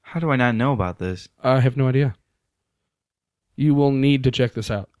 How do I not know about this? I have no idea. You will need to check this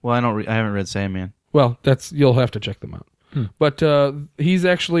out. Well, I haven't read Sandman. Well, you'll have to check them out. But he's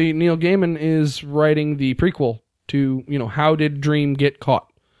actually, Neil Gaiman is writing the prequel to, how did Dream get caught?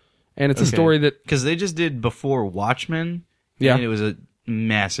 And it's a story that... Because they just did Before Watchmen, Yeah. and it was a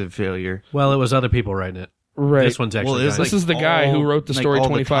massive failure. Well, it was other people writing it. Right. This one's actually. Well, it was This is the guy who wrote the story all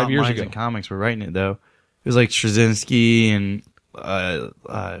 25 the years minds ago. in comics were writing it, though. It was like Straczynski and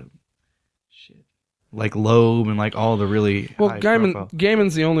like Loeb and like all the really Well, high profile.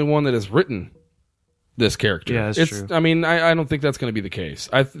 Gaiman's the only one that has written this character. Yeah, that's true. I mean, I don't think that's going to be the case.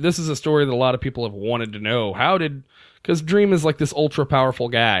 This is a story that a lot of people have wanted to know. Because Dream is like this ultra powerful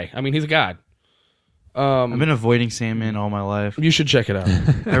guy. I mean, he's a god. I've been avoiding Sandman all my life. You should check it out.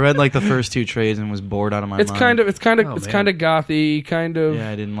 I read like the first 2 trades and was bored out of my It's mind. kind of man. gothy, kind of. Yeah,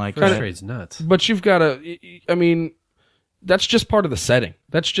 I didn't like First that. trade's nuts. But you've got to. I mean, that's just part of the setting.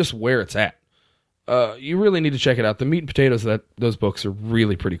 That's just where it's at. You really need to check it out. The meat and potatoes of those books are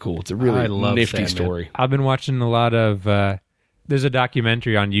really pretty cool. It's a I really love nifty Sandman. story. I've been watching a lot of. There's a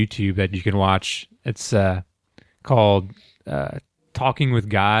documentary on YouTube that you can watch. It's called "Talking with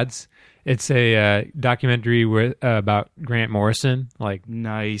Gods." It's a documentary about Grant Morrison, like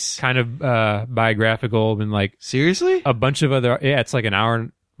Nice. kind of biographical, and like Seriously? a bunch of other. Yeah, it's like an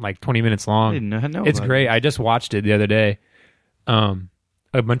hour, like 20 minutes long. I didn't know It's about great. it. I just watched it the other day.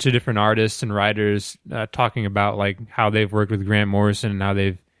 A bunch of different artists and writers talking about like how they've worked with Grant Morrison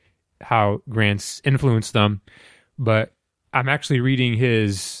and how Grant's influenced them. But I'm actually reading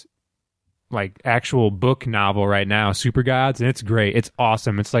his like actual book novel right now, Super Gods, and it's great. It's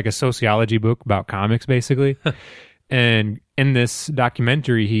awesome. It's like a sociology book about comics, basically. And in this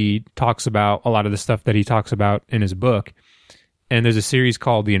documentary, he talks about a lot of the stuff that he talks about in his book. And there's a series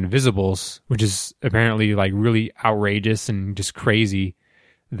called The Invisibles, which is apparently like really outrageous and just crazy,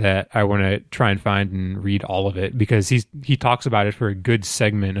 that I want to try and find and read all of it, because he talks about it for a good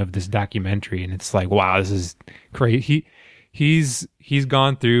segment of this documentary, and it's like, wow, this is crazy. He's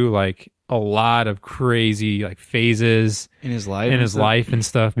gone through like a lot of crazy like phases in his life. and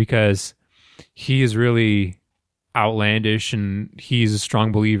stuff, because he is really outlandish and he's a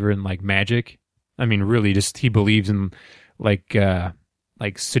strong believer in like magic. I mean, really, just he believes in like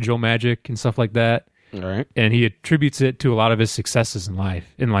sigil magic and stuff like that. All right. And he attributes it to a lot of his successes in life.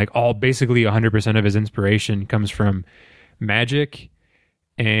 And like basically 100% of his inspiration comes from magic,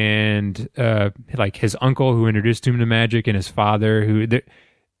 and like his uncle who introduced him to magic, and his father who.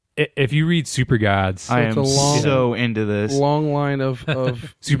 If you read Super Gods, I it's am a long- so into this. Long line of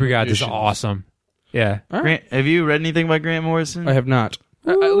Super Gods is editions. awesome. Yeah, Grant, have you read anything by Grant Morrison? I have not.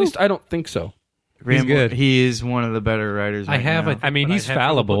 At least I don't think so. Grant He's good. He is one of the better writers. I Right have. now. I mean, but he's I have trouble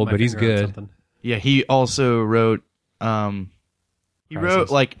fallible, putting my but he's finger on good. something. Yeah, he also wrote. He wrote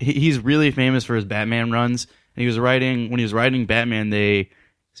like he's really famous for his Batman runs. And he was writing when he was writing Batman. They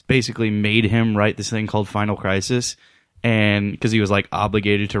basically made him write this thing called Final Crisis, and because he was like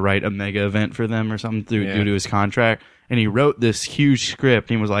obligated to write a mega event for them or something due to his contract. And he wrote this huge script.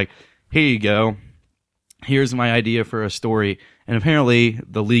 And he was like, "Here you go. Here's my idea for a story." And apparently,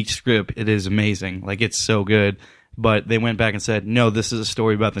 the leaked script, it is amazing. Like, it's so good. But they went back and said, no, this is a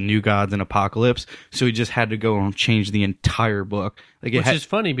story about the new gods and apocalypse. So he just had to go and change the entire book. Like, Which is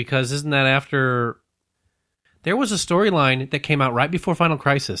funny because isn't that after there was a storyline that came out right before Final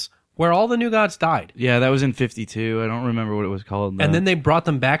Crisis where all the new gods died. yeah, that was in 52. I don't remember what it was called. Though. And then they brought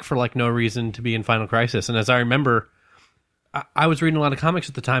them back for like no reason to be in Final Crisis. And as I remember, I was reading a lot of comics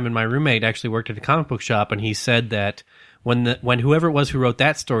at the time, and my roommate actually worked at a comic book shop, and he said that when whoever it was who wrote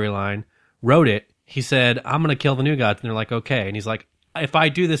that storyline wrote it, he said, "I'm going to kill the new gods," and they're like, "Okay." And he's like, "If I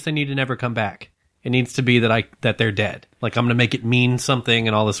do this, they need to never come back. It needs to be that they're dead. Like I'm going to make it mean something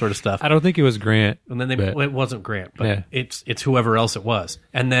and all this sort of stuff." I don't think it was Grant. And then but- it wasn't Grant, but Yeah. it's whoever else it was.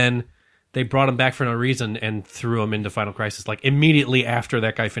 And then they brought him back for no reason and threw him into Final Crisis like immediately after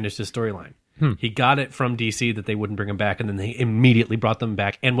that guy finished his storyline. He got it from DC that they wouldn't bring him back, and then they immediately brought them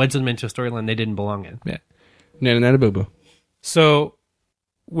back and wedged them into a storyline they didn't belong in. Yeah. Nana nana boo boo. So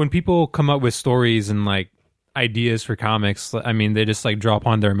when people come up with stories and like ideas for comics, I mean, they just like draw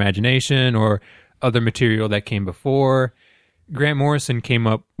upon their imagination or other material that came before. Grant Morrison came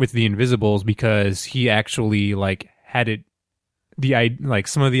up with the Invisibles because he actually like had it. Like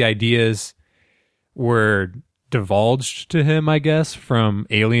some of the ideas were divulged to him, I guess, from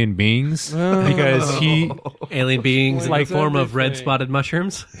alien beings because Alien beings in Like the form of everything. red spotted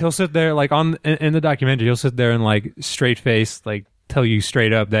mushrooms. he'll sit there like in the documentary, he'll sit there and like straight face like tell you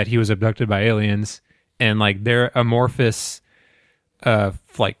straight up that he was abducted by aliens, and like their amorphous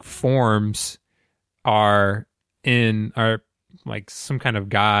like forms are like some kind of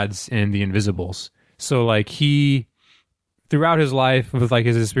gods in the Invisibles. So like he throughout his life with like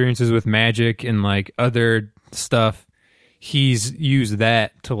his experiences with magic and like other stuff, he's used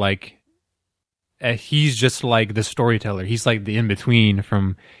that to like he's just like the storyteller. He's like the in between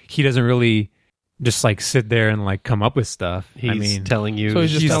from. He doesn't really just like sit there and like come up with stuff. He's telling you. So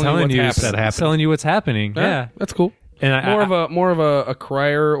he's just telling you what's happening. telling you what's happening. Yeah, That's cool. and More of a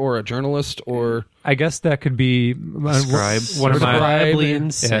crier or a journalist or I guess that could be Scribe. one of my Incredibly Yeah.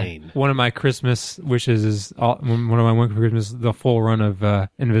 insane. one of my Christmas wishes is one of my wishes for Christmas the full run of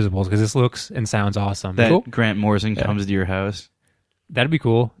Invisibles because this looks and sounds awesome. That Cool. Grant Morrison comes to your house. That'd be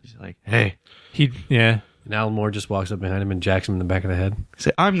cool. He's like, hey, Yeah. And Alan Moore just walks up behind him and jacks him in the back of the head.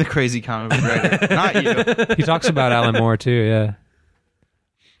 say, I'm the crazy comic book writer, not you. He talks about Alan Moore too. Yeah.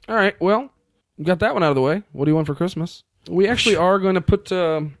 All right, well, we got that one out of the way. What do you want for Christmas? We actually are going to put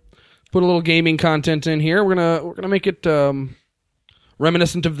a little gaming content in here. We're gonna make it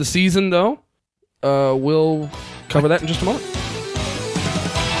reminiscent of the season, though. We'll cover that in just a moment.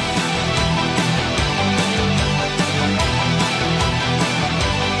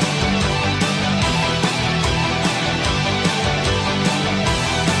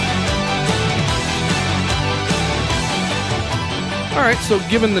 All right, so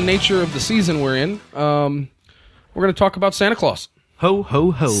given the nature of the season we're in, we're going to talk about Santa Claus Ho,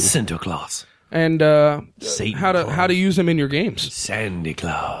 ho, ho. Santa Claus. and Satan how to use him in your games. Sandy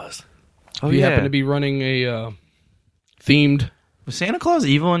Claus. Oh, If you yeah. happen to be running a themed, Was Santa Claus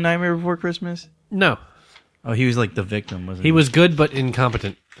evil in Nightmare Before Christmas? No. Oh, he was like the victim, wasn't he? He was good but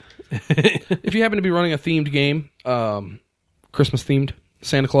incompetent. if you happen to be running a themed game, Christmas themed,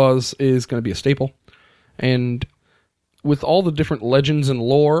 Santa Claus is going to be a staple. And with all the different legends and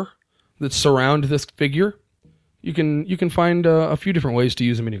lore that surround this figure, you can find a few different ways to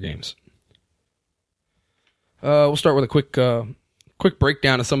use him in your games. We'll start with a quick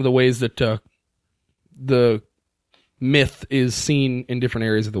breakdown of some of the ways that the myth is seen in different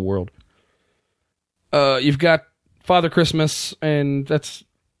areas of the world. You've got Father Christmas, and that's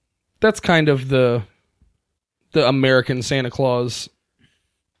kind of the American Santa Claus.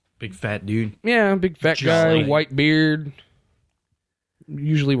 big fat dude. Yeah, big fat Jolly. guy, white beard,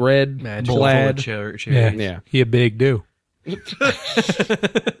 usually red, Magical. plaid. Yeah. Yeah. He a big do.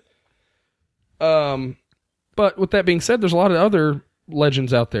 But with that being said, there's a lot of other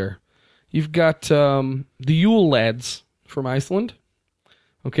legends out there. You've got the Yule lads from Iceland.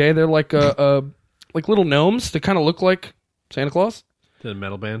 Okay, they're like like little gnomes that kind of look like Santa Claus. The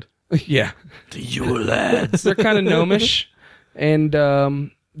metal band. Yeah, The Yule lads. they're kind of gnomish, and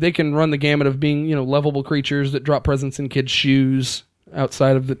they can run the gamut of being lovable creatures that drop presents in kids' shoes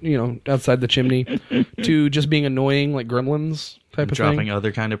outside of outside the chimney, to just being annoying like gremlins type of Dropping thing.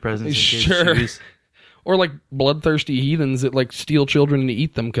 other kind of presents in kids' Sure. shoes. Or like bloodthirsty heathens that like steal children and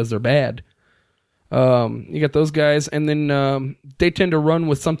eat them because they're bad. You got those guys, and then they tend to run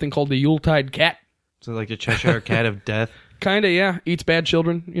with something called the Yuletide cat. So like the Cheshire Cat of Death. Kinda, yeah. Eats bad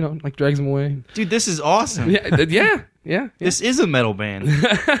children, like drags them away. Dude, this is awesome. Yeah. This is a metal band.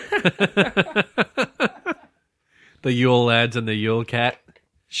 The Yule lads and the Yule cat.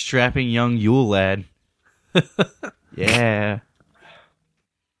 Strapping young Yule lad. Yeah.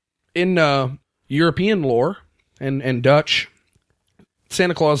 In European lore and Dutch,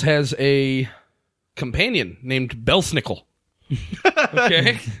 Santa Claus has a companion named Belsnickel.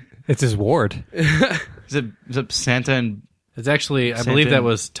 Okay. It's his ward. Is it Santa and... It's actually, I Santa believe that and-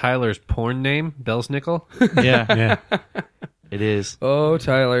 was Tyler's porn name, Belsnickel. Yeah, Yeah. it is. Oh,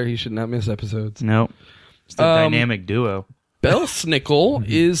 Tyler, he should not miss episodes. Nope. It's the dynamic duo. Belsnickel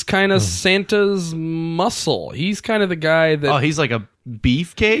is kind of Santa's muscle. He's kind of the guy that. Oh, he's like a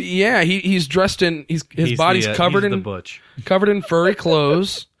beefcake? Yeah, he's dressed in. His body's covered he's in the butch. covered in furry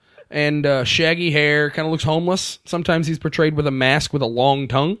clothes and shaggy hair. Kind of looks homeless. Sometimes he's portrayed with a mask with a long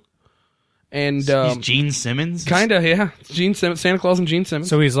tongue. And He's Gene Simmons? kind of, yeah, Gene Simmons, Santa Claus and Gene Simmons.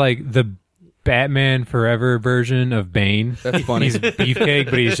 So he's like the Batman Forever version of Bane. That's funny. He's Beefcake,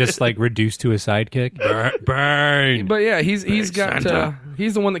 but he's just like reduced to a sidekick. Bane. But yeah, he's got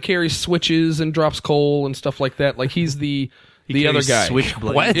he's the one that carries switches and drops coal and stuff like that. Like he's the other guy.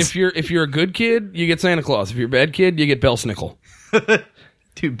 Switchblade. What? If you're a good kid, you get Santa Claus. If you're a bad kid, you get Belsnickel.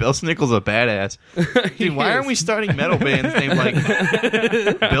 Dude, Belsnickel's a badass. Dude, why aren't we starting metal bands named like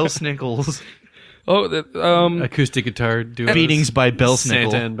Belsnickels? Oh, Acoustic guitar duos. Beatings by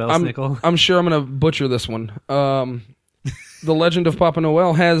Belsnickel. Santa and Belsnickel. I'm sure I'm going to butcher this one. The Legend of Papa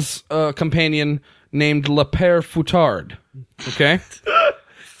Noel has a companion named Le Père Foutard. Okay?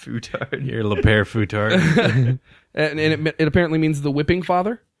 Futard. You're Le Père Foutard. And it apparently means the whipping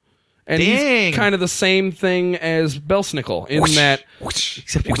father. And Dang. he's kind of the same thing as Belsnickel in that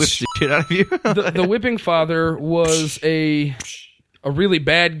Except he whips the shit out of you. the whipping father was a really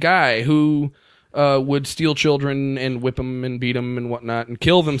bad guy who would steal children and whip them and beat them and whatnot and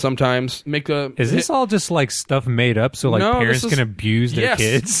kill them sometimes. Is this all just like stuff made up so like No, parents this is- can abuse their yes,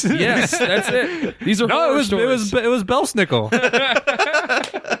 kids? Yes, that's it. These are No, horror it was stories. Belsnickel.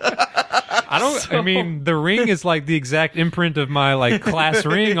 I mean, the ring is like the exact imprint of my like class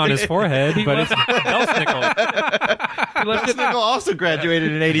ring on his forehead, but it's Belsnickel. He left it- Belsnickel also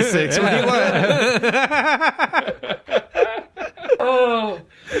graduated in 86. What do you want?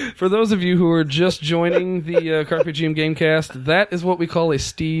 For those of you who are just joining the Carpe Diem Gamecast, that is what we call a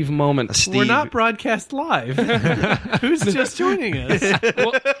Steve moment. Steve. We're not broadcast live. Who's just joining us?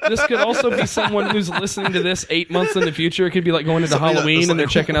 Well, this could also be someone who's listening to this 8 months in the future. It could be like going into Somebody Halloween that's and they're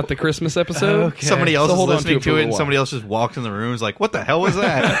like- checking out the Christmas episode. Somebody else So is hold on listening to to it for a it, and while. somebody else just walks in the room and is like, what the hell was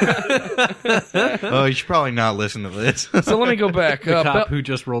that? Oh, you should probably not listen to this. So let me go back. Cop who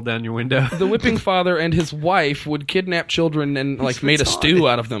just rolled down your window. The whipping father and his wife would kidnap children and like made a stew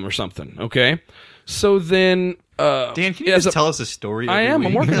out of them or something. Okay, so then Dan, can you as just a- tell us a story? I every am.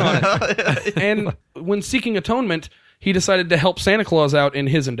 I'm week? working on it. And when seeking atonement, he decided to help Santa Claus out in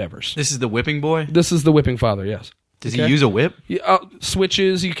his endeavors. This is the whipping boy? This is the whipping father. Yes. Does Okay. he use a whip? He,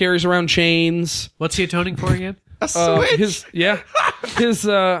 switches. He carries around chains. What's he atoning for again? A switch? His me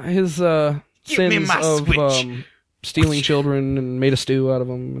sins my of switch. stealing children and made a stew out of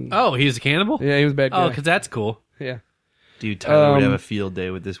them. And, Oh, he was a cannibal? yeah, he was a bad guy. Oh, because that's cool. Yeah. Dude, Tyler would have Um, a field day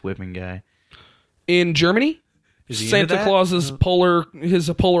with this whipping guy. In Germany, Is he into Santa that? Claus's polar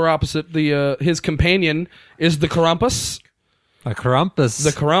opposite. His companion is the Krampus. A Krampus. The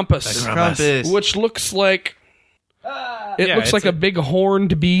Krampus, Krampus. which looks like it Yeah, looks it's like a big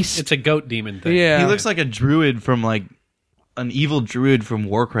horned beast. It's a goat demon thing. Yeah, He looks like a druid from like an evil druid from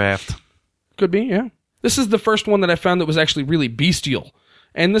Warcraft. could be. Yeah, this is the first one that I found that was actually really bestial,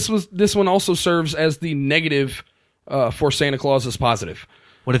 and this one also serves as the negative for Santa Claus as positive.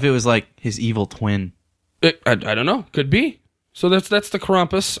 What if it was like his evil twin? I don't know. Could be. So that's the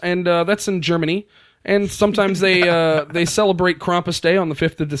Krampus, and that's in Germany. And sometimes they celebrate Krampus Day on the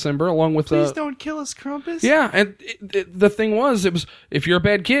 5th of December, along with Please don't kill us, Krampus. yeah. And the thing was, it was if you're a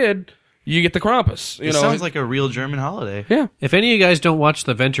bad kid, you get the Krampus. You It know, sounds like a real German holiday. yeah. If any of you guys don't watch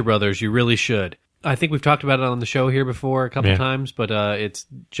the Venture Brothers, you really should. I think we've talked about it on the show here before a couple Yeah. times, but it's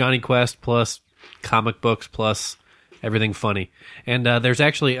Johnny Quest plus comic books plus everything funny. And there's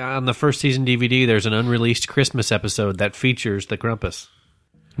actually, on the first season DVD, there's an unreleased Christmas episode that features the Krampus.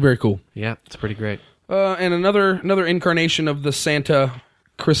 Very cool. Yeah, it's pretty great. And another incarnation of the Santa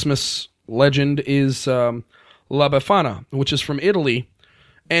Christmas legend is La Befana, which is from Italy,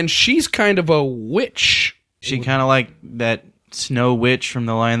 and she's kind of a witch. She kind of like that Snow Witch from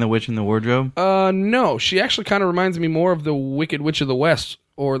The Lion, the Witch, and the Wardrobe. No, she actually kind of reminds me more of the Wicked Witch of the West,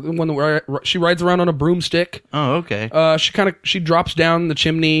 or the one where she rides around on a broomstick. Oh, okay. She drops down the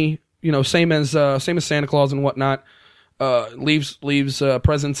chimney, you know, same as Santa Claus and whatnot. Leaves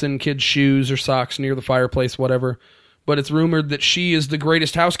presents in kids' shoes or socks near the fireplace, whatever. But it's rumored that she is the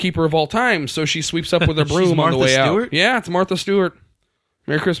greatest housekeeper of all time, so she sweeps up with her broom on the Martha way Stewart? out. Yeah, it's Martha Stewart.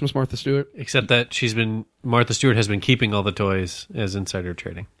 Merry Christmas, Martha Stewart. Except that Martha Stewart has been keeping all the toys as insider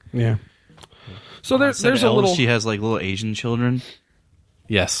trading. Yeah. So there's a Elves, little. She has like little Asian children.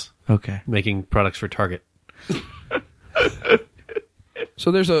 Yes, Okay. making products for Target.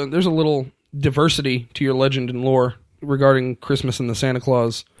 So there's a little diversity to your legend and lore regarding Christmas and the Santa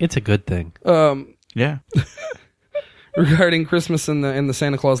Claus. It's a good thing. Yeah. Regarding Christmas and the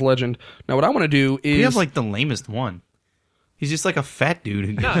Santa Claus legend. Now, what I want to do is We have like the lamest one. He's just like a fat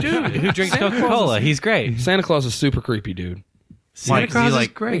dude. Who drinks Coca-Cola? He's great. Santa Claus is super creepy, dude. Santa Why, 'cause he, Claus is like-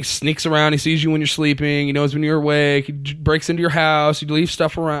 He great. sneaks around. He sees you when you're sleeping. He knows when you're awake. He breaks into your house. He leaves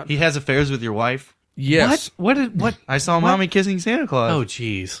stuff around. He has affairs with your wife. Yes. What? What? I saw mommy kissing Santa Claus. Oh,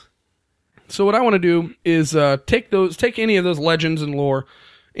 jeez. So what I want to do is take any of those legends and lore,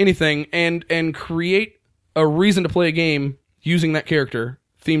 anything, and create a reason to play a game using that character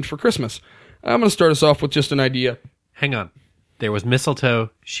themed for Christmas. I'm going to start us off with just an idea. Hang on. There was mistletoe.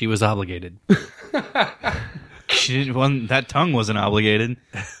 She was obligated. She didn't. That tongue wasn't obligated.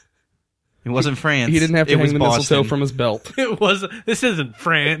 It wasn't France. He didn't have to it hang was the Boston. mistletoe from his belt. It was. This isn't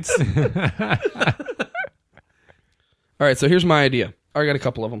France. All right, so here's my idea. I got a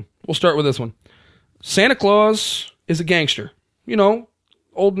couple of them. We'll start with this one. Santa Claus is a gangster. You know,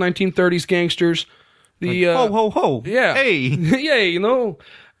 old 1930s gangsters. The Ho, ho, ho. yeah, Hey. yeah, you know,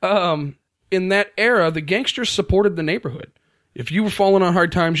 in that era, the gangsters supported the neighborhood. If you were falling on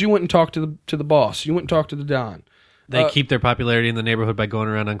hard times, you went and talked to the boss. You went and talked to the Don. They keep their popularity in the neighborhood by going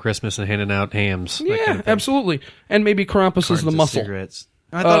around on Christmas and handing out hams. that Yeah, kind of thing. absolutely. And maybe Krampus is Cartons the of muscle. Cigarettes.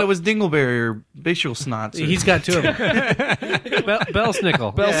 I thought it was Dingleberry or Bishul Snots. Or... He's got two of them.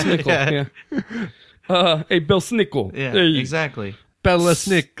 Belsnickel. Belsnickel, yeah. Hey, Belsnickel. Yeah, Hey. exactly.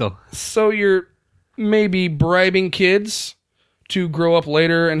 Belsnickel. So you're maybe bribing kids to grow up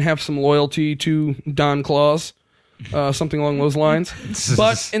later and have some loyalty to Don Claus, something along those lines.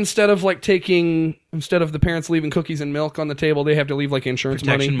 But instead of the parents leaving cookies and milk on the table, they have to leave like insurance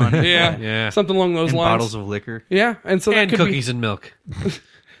Protection money. Yeah, Yeah. something along those And lines. bottles of liquor. Yeah, and so that And could cookies and milk.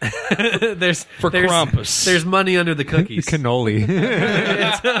 there's Krampus. There's money under the cookies. Cannoli.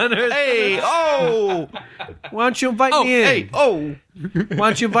 Hey, oh! Why don't you invite Oh, me in? hey, oh! Why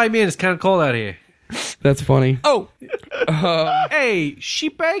don't you invite me in? It's kind of cold out here. be. That's funny. Oh, hey,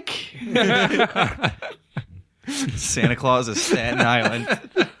 sheep bake. Santa Claus is Staten Island.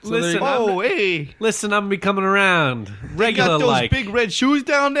 Listen, Oh, hey! listen, I'm gonna be coming around You regular got those like. big red shoes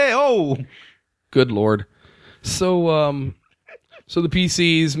down there? Oh! Good Lord. So, so the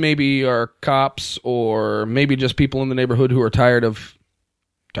PCs maybe are cops, or maybe just people in the neighborhood who are tired of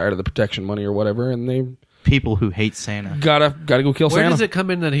the protection money or whatever, and they People who hate Santa. gotta go kill Where Santa. does it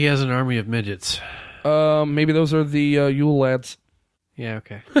come in that he has an army of midgets? Maybe those are the Yule lads. Yeah,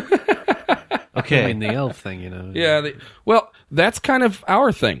 okay. Okay. I mean, the elf thing, you know. Yeah. Well, that's kind of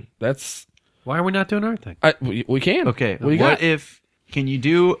our thing. That's Why are we not doing our thing? we can. Okay, What do you what got? if... Can you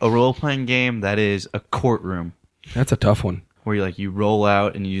do a role-playing game that is a courtroom? That's a tough one. Where you roll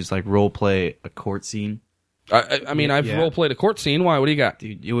out and you just role-play a court scene? I mean, I've Yeah. role played a court scene. Why? What do you got?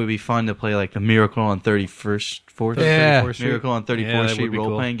 Dude, it would be fun to play the Miracle on 4th Yeah. Street. Miracle on 34th Yeah, that Street would be cool.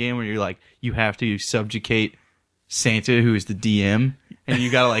 role-playing game where you're you have to subjugate Santa, who is the DM, and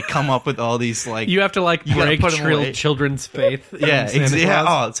you gotta come up with all these You have to gotta break put 'em away. children's faith. yeah, in Santa yeah,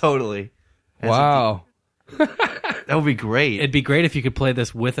 Claus. oh, totally. Wow. That would be great. It'd be great if you could play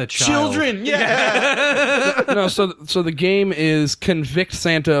this with a child. Children, yeah, No. So the game is convict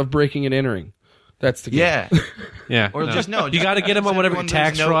Santa of breaking and entering. That's the game. yeah. Yeah. Or just no, You just got to get him on whatever everyone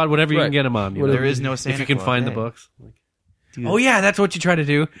tax there's no- fraud, whatever you Right. can get him on. you know? There is no Santa if you can Claus, find the hey. books. Oh yeah, that's what you try to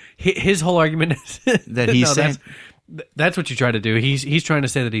do. His whole argument is That he's that's what you try to do. He's trying to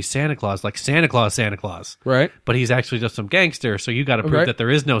say that he's Santa Claus, like Santa Claus, Right. but he's actually just some gangster. So you got to prove Right. that there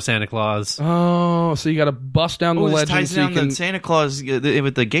is no Santa Claus. Oh, so you got to bust down the Oh, this legend. ties So you down can, the Santa Claus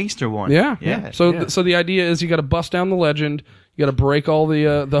with the gangster one. yeah. yeah. So the idea is you got to bust down the legend. You got to break all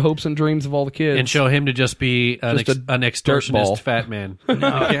the hopes and dreams of all the kids. And show him to just be an Just a an dirtball. extortionist fat man.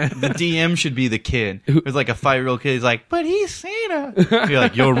 The DM should be the kid. It's like a 5-year-old kid. He's like, but he's Santa. You're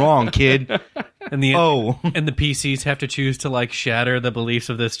like, you're wrong, kid. And the Oh. and the PCs have to choose to shatter the beliefs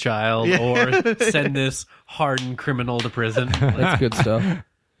of this child or send this hardened criminal to prison. That's good stuff.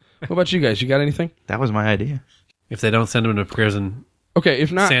 What about you guys? You got anything? That was my idea. If they don't send him to prison, Okay,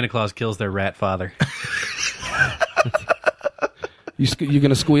 if not, Santa Claus kills their rat father. you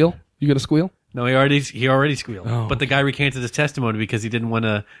gonna squeal? You gonna squeal? No, he already squealed. Oh. But the guy recanted his testimony because he didn't want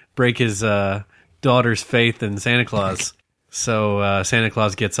to break his daughter's faith in Santa Claus. So Santa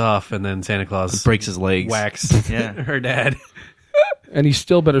Claus gets off, and then Santa Claus Breaks his legs. whacks Yeah. her dad. And he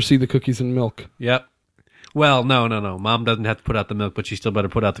still better see the cookies and milk. Yep. Well, no. Mom doesn't have to put out the milk, but she still better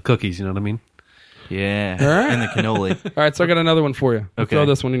put out the cookies. You know what I mean? Yeah. right. And the cannoli. All right, so I got another one for you. I'll Okay. Throw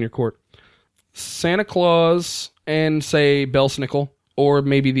this one in your court. Santa Claus and, say, Belsnickel, or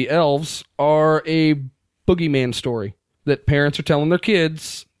maybe the elves, are a boogeyman story that parents are telling their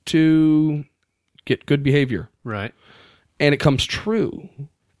kids to get good behavior. Right. And it comes true.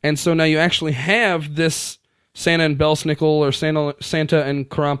 And so now you actually have this Santa and Belsnickel, or Santa and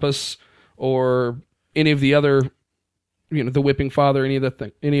Krampus, or any of the other, the Whipping Father,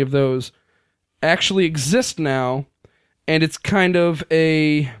 any of those actually exist now, and it's kind of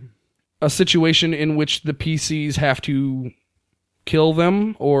a situation in which the PCs have to kill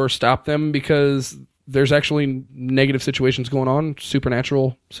them or stop them because there's actually negative situations going on,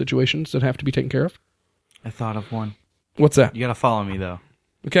 supernatural situations that have to be taken care of. I thought of one. What's that? You gotta follow me, though.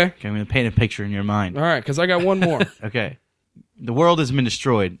 Okay. Okay, I'm gonna paint a picture in your mind. All right, because I got one more. Okay. The world has been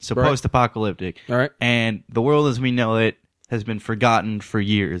destroyed, so Right. post-apocalyptic. All right. And the world as we know it has been forgotten for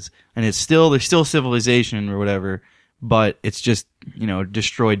years. And there's still civilization or whatever, but it's just,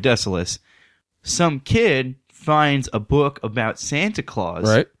 destroyed, desolate. some kid finds a book about Santa Claus.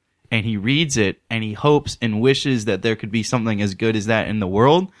 Right. And he reads it, and he hopes and wishes that there could be something as good as that in the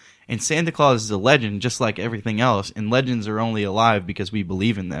world. And Santa Claus is a legend, just like everything else. And legends are only alive because we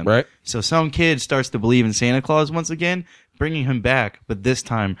believe in them. Right. So some kid starts to believe in Santa Claus once again, bringing him back, but this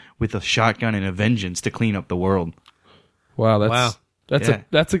time with a shotgun and a vengeance to clean up the world. Wow. Wow.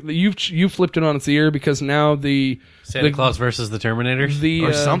 You've flipped it on its ear because now the Claus versus the Terminators?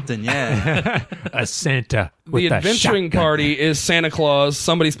 Or something, yeah. A Santa with the a adventuring shotgun. party is Santa Claus.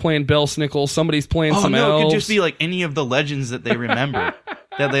 Somebody's playing Belsnickel. Somebody's playing Oh some no, elves. it could just be like any of the legends that they remember.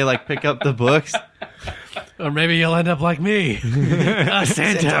 That they like pick up the books. Or maybe you'll end up like me. A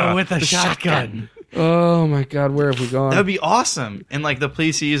Santa with a shotgun. Oh my God, where have we gone? That'd be awesome. And like the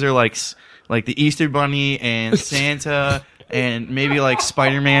policies are like the Easter Bunny and Santa and maybe like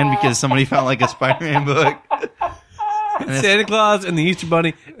Spider-Man because somebody found like a Spider-Man book. Santa Claus and the Easter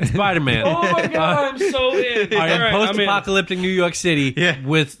Bunny, Spider-Man. Oh my God, I'm so in. Are All in right, I'm in. post-apocalyptic New York City Yeah.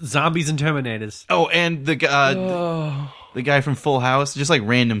 with zombies and Terminators. Oh, and the guy from Full House, just like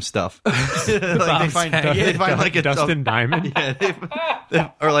random stuff. Like they find like a Dustin Diamond.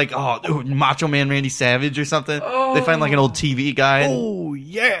 Yeah, or like Macho Man Randy Savage or something. They find like an old TV guy. Oh,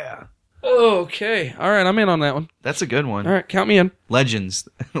 yeah. Okay. All right, I'm in on that one. That's a good one. All right, count me in. Legends.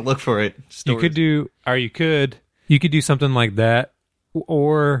 Look for it. You could do something like that,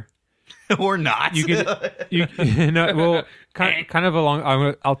 or or not. you could well kind of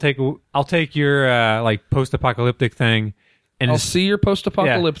along. I'll take your like post-apocalyptic thing, and I'll see your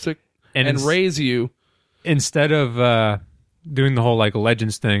post-apocalyptic And and it's- raise you. instead of doing the whole like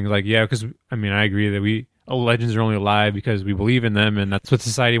legends thing, like because I mean I agree that legends are only alive because we believe in them, and that's what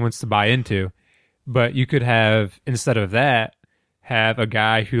society wants to buy into. But you could have, instead of that, have a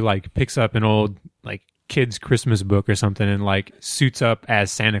guy who like picks up an old like kid's Christmas book or something and like suits up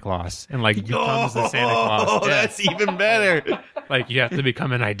as Santa Claus and like becomes the Santa Claus. Oh, that's even better. Like you have to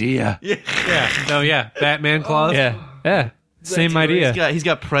become an idea. Yeah. No, yeah. Batman Claus. Yeah. Same idea. He's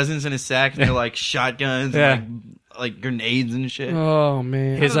got presents in his sack, and they're like shotguns, Yeah. and like grenades and shit. Oh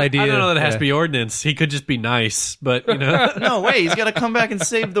man. His idea. I don't know that it has yeah. to be ordinance. He could just be nice, but you know. No way, he's got to come back and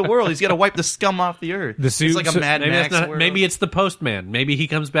save the world. He's got to wipe the scum off the earth. The suit- it's like a so- Mad Maybe, Max that's not, world. maybe it's the postman. Maybe he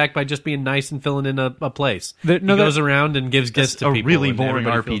comes back by just being nice and filling in a place. No, he goes around and gives gifts to a people. really and boring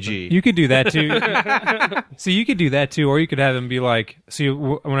everybody feels RPG. You could do that too. So you could do that too, or you could have him be like. See,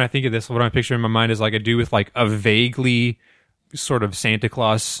 when I think of this, what I'm picturing in my mind is like a dude with like a vaguely sort of Santa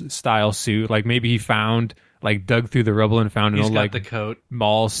Claus style suit. Like maybe he dug through the rubble and found an He's old got like the coat.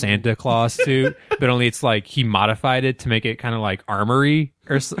 mall Santa Claus suit, but only it's like he modified it to make it kind of like armory,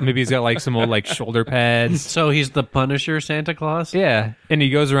 or maybe he's got like some old like shoulder pads. So he's the Punisher Santa Claus? Yeah, and he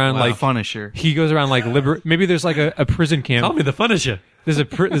goes around like Punisher. he goes around like maybe there's like a prison camp. Call me the Punisher. There's a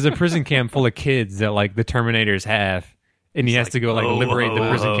prison camp full of kids that like the Terminators have, and he has to go like liberate the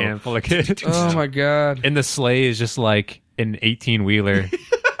prison camp full of kids. Oh my God. And the sleigh is just like an 18-wheeler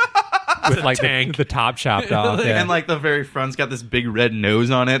with like the top chopped off. Yeah. And like the very front's got this big red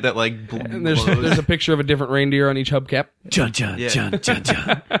nose on it that like And there's blows. a picture of a different reindeer on each hubcap. Jun, jun, Yeah. jun, jun,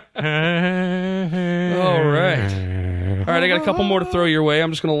 jun. All right. All right, I got a couple more to throw your way.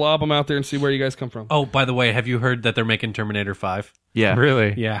 I'm just going to lob them out there and see where you guys come from. Oh, by the way, have you heard that they're making Terminator 5? Yeah.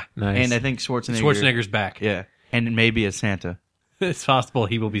 Really? Yeah. Nice. And I think Schwarzenegger. Schwarzenegger's back. Yeah. And maybe a Santa. It's possible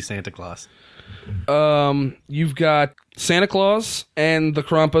he will be Santa Claus. You've got Santa Claus and the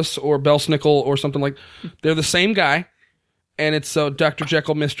Krampus or Belsnickel or something like. They're the same guy, and it's a Dr.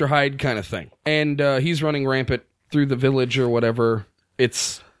 Jekyll, Mr. Hyde kind of thing. And he's running rampant through the village or whatever.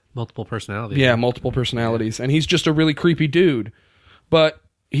 It's Multiple personalities. yeah, multiple personalities, and he's just a really creepy dude. But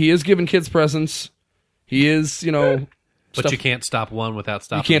he is giving kids presents. He is, But stuff- you can't stop one without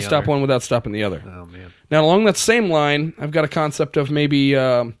stopping you can't the stop other. one without stopping the other. Oh, man. Now, along that same line, I've got a concept of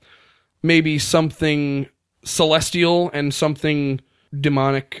maybe something celestial and something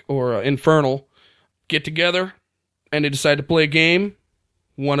demonic or infernal get together and they decide to play a game.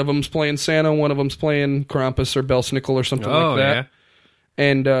 One of them's playing Santa, one of them's playing Krampus or Belsnickel or something Oh, like that. yeah.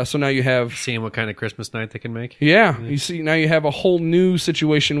 And so now you have, Seeing what kind of Christmas night they can make. yeah, you see, now you have a whole new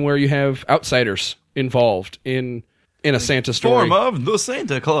situation where you have outsiders involved in a Santa story. Form of the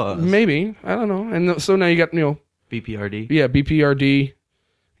Santa Claus. Maybe, I don't know. And so now you got, BPRD. yeah, BPRD,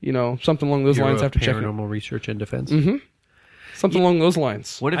 something along those Bureau lines. I have of to check it. Paranormal Research and Defense. Something along those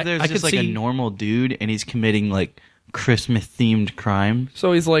lines. What if there's I just could like a see- normal dude and he's committing like Christmas themed crime?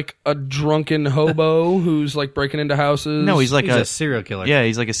 So he's like a drunken hobo who's like breaking into houses. No, he's like He's a serial killer. yeah,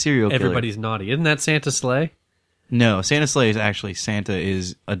 he's like a serial killer. Everybody's naughty. Isn't that Santa's sleigh? No, Santa Sleigh is actually Santa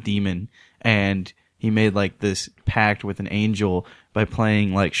is a demon and he made like this pact with an angel by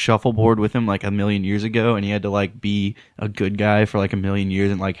playing like shuffleboard with him like 1,000,000 years ago, and he had to like be a good guy for like 1,000,000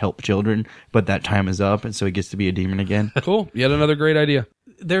 years and like help children, but that time is up, and so he gets to be a demon again. Cool. Yet another great idea.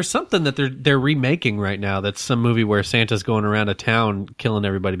 There's something that they're remaking right now. That's some movie where Santa's going around a town killing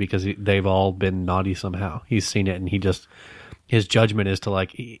everybody because they've all been naughty somehow. He's seen it, and his judgment is to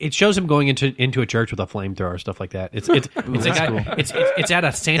like. It shows him going into a church with a flamethrower, stuff like that. It's a guy. cool. It's at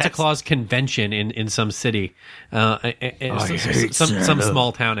a Santa Claus convention in some city, some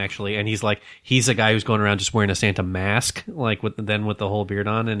small town actually, and he's a guy who's going around just wearing a Santa mask, like with the whole beard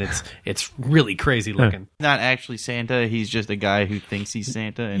on, and it's really crazy looking. Not actually Santa. He's just a guy who thinks he's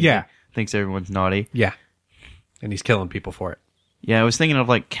Santa and Yeah. thinks everyone's naughty. Yeah, and he's killing people for it. Yeah, I was thinking of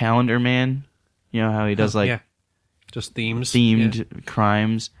like Calendar Man. You know how he does like yeah, just themed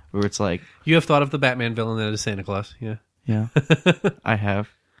crimes where it's like, You have thought of the Batman villain that is Santa Claus, yeah. yeah, I have.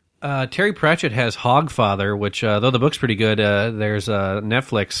 Terry Pratchett has Hogfather, which, though the book's pretty good, there's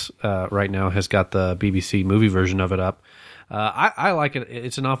Netflix right now has got the BBC movie version of it up. I like it.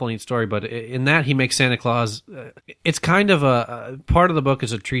 It's an awful neat story, but in that he makes Santa Claus. It's kind of a part of the book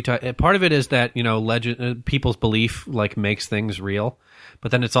is a treatise. Part of it is that legend, people's belief like makes things real,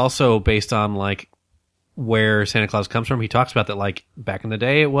 but then it's also based on like where Santa Claus comes from. He talks about that like back in the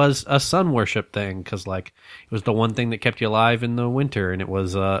day it was a sun worship thing because like it was the one thing that kept you alive in the winter, and it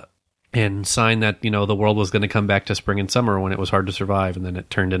was and sign that the world was going to come back to spring and summer when it was hard to survive, and then it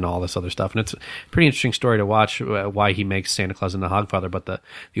turned into all this other stuff. And it's a pretty interesting story to watch why he makes Santa Claus into Hogfather. But the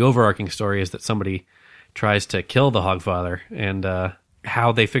overarching story is that somebody tries to kill the Hogfather, and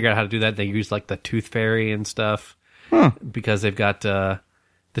how they figure out how to do that, they use like the Tooth Fairy and stuff because they've got the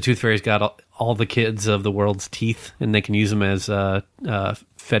Tooth Fairy's got all the kids of the world's teeth, and they can use them as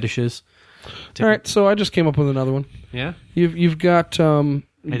fetishes. All right, so I just came up with another one. Yeah. You've got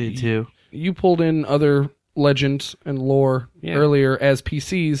I did too. You pulled in other legends and lore earlier as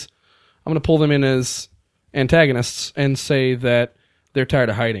PCs. I'm going to pull them in as antagonists and say that they're tired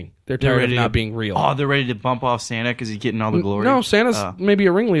of hiding. They're tired of not being real. Oh, they're ready to bump off Santa because he's getting all the glory. No, Santa's maybe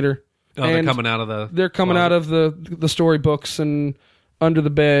a ringleader. Oh, they're coming out of the... They're coming out of the storybooks and under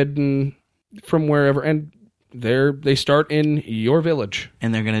the bed and from wherever. And they start in your village.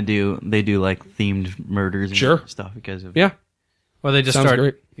 And they're gonna do like themed murders and stuff because of Or they just Sounds start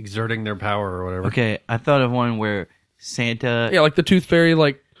great. exerting their power or whatever. Okay, I thought of one where Santa. Yeah, like the Tooth Fairy,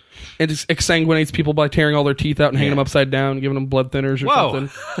 like it exsanguinates people by tearing all their teeth out and hanging them upside down, giving them blood thinners or Whoa.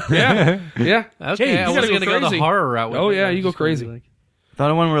 something. Yeah. Okay, I you wasn't gotta going to go the crazy. horror route with Oh it. yeah, I was you go just gonna be crazy. like- I thought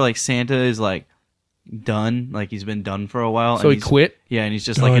of one where like Santa is like done, like he's been done for a while. So and he quit? Yeah, and he's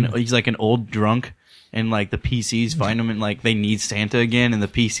just like he's like an old drunk, and like the PCs find him and like they need Santa again, and the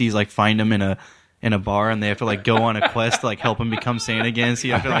PCs like find him in a bar, and they have to like go on a quest to like help him become Santa again. So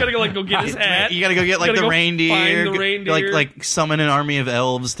you have to like go get his hat. You gotta go get like gotta the go reindeer, find the reindeer. like summon an army of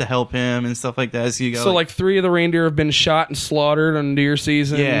elves to help him and stuff like that. So you go So like 3 of the reindeer have been shot and slaughtered on deer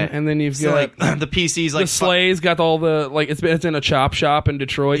season. Yeah. And then you've so got like the PCs like the sleigh's got all the like it's in a chop shop in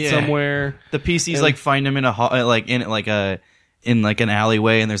Detroit somewhere. The PCs like find him in in an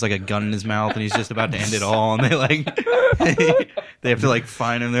alleyway, and there's like a gun in his mouth, and he's just about to end it all, and they like they have to like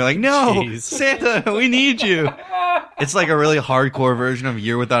find him. They're like, "No, Jeez. Santa, we need you." It's like a really hardcore version of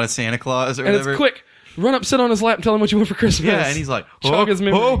Year Without a Santa Claus or And whatever. it's quick. Run up, sit on his lap, and tell him what you want for Christmas. Yeah, and he's like, Jog his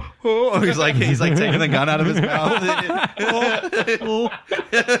memory. He's like taking the gun out of his mouth.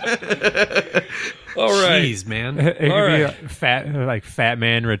 All right. Jeez, man. It could All be right. a Fat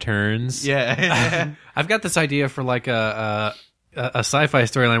Man Returns. Yeah, I've got this idea for like a sci-fi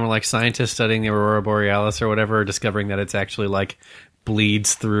storyline where like scientists studying the Aurora Borealis or whatever are discovering that it's actually like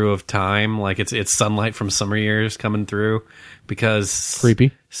bleeds through of time, like it's sunlight from summer years coming through because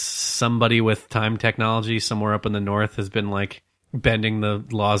Creepy. somebody with time technology somewhere up in the north has been like bending the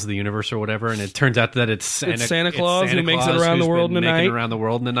laws of the universe or whatever, and it turns out that it's Santa Claus who makes it around the who's world in been a making it night. around the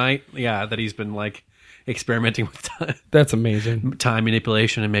world in the night. Yeah, that he's been like experimenting with That's amazing. time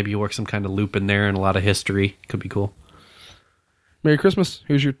manipulation, and maybe you work some kind of loop in there and a lot of history. Could be cool. Merry Christmas.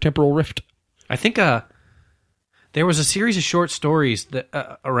 Here's your temporal rift. I think there was a series of short stories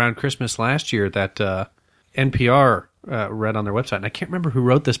that around Christmas last year that NPR read on their website, and I can't remember who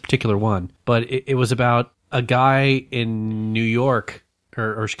wrote this particular one, but it was about a guy in New York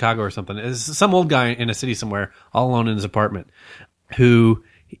or Chicago or something. It's some old guy in a city somewhere, all alone in his apartment, who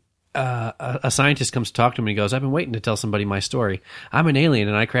a scientist comes to talk to him and he goes, "I've been waiting to tell somebody my story. I'm an alien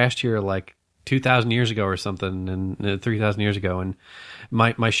and I crashed here like 2,000 years ago or something, and 3,000 years ago, and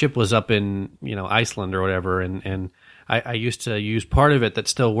my ship was up in Iceland or whatever, and I used to use part of it that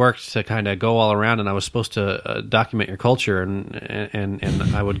still worked to kind of go all around, and I was supposed to document your culture,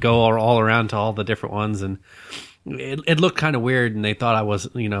 and I would go all around to all the different ones, and it looked kind of weird, and they thought I was,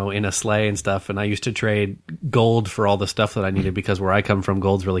 in a sleigh and stuff, and I used to trade gold for all the stuff that I needed, because where I come from,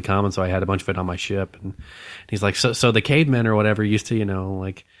 gold's really common, so I had a bunch of it on my ship. And he's like, so the cavemen or whatever used to,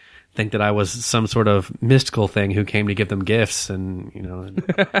 like, think that I was some sort of mystical thing who came to give them gifts, and, and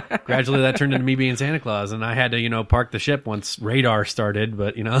gradually that turned into me being Santa Claus, and I had to, park the ship once radar started,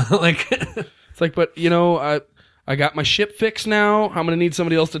 but, like... It's like, but, I got my ship fixed now. I'm going to need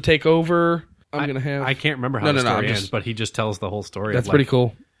somebody else to take over. I'm going to have... I can't remember how the story ends, but he just tells the whole story. That's pretty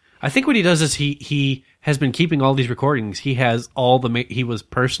cool. I think what he does is he has been keeping all these recordings. He has he was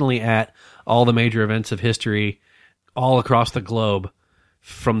personally at all the major events of history all across the globe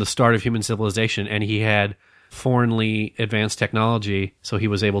from the start of human civilization, and he had foreignly advanced technology, so he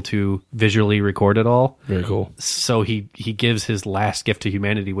was able to visually record it all. Very cool. So he gives his last gift to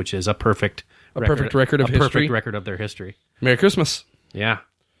humanity, which is a perfect record of history. Perfect record of their history. Merry Christmas. Yeah.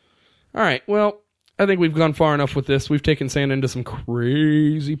 All right. Well, I think we've gone far enough with this. We've taken Santa into some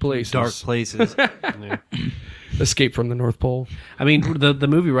crazy places. Dark places. Yeah. Escape from the North Pole. I mean, the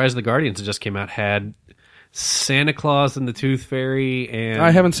movie Rise of the Guardians that just came out had Santa Claus and the Tooth Fairy, and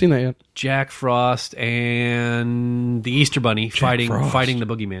I haven't seen that yet. Jack Frost and the Easter Bunny fighting the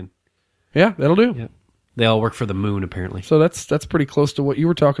boogeyman. Yeah, that'll do. Yeah. They all work for the moon, apparently. So that's pretty close to what you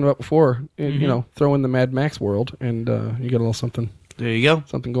were talking about before. Throw in the Mad Max world, and you get a little something There you go.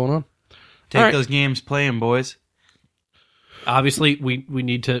 going on. Take those games, play them, boys. Obviously, we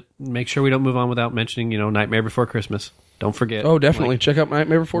need to make sure we don't move on without mentioning, Nightmare Before Christmas. Don't forget. Oh, definitely. Check out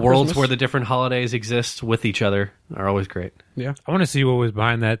Nightmare Before Worlds Christmas. where the different holidays exist with each other are always great. Yeah. I want to see what was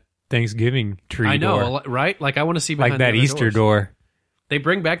behind that Thanksgiving tree I know, door. right? Like, I want to see behind Like that the other Easter doors. door. They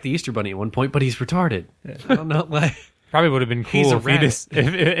bring back the Easter Bunny at one point, but he's retarded. I don't know. Like, Probably would have been He's cool a if he rabbit. just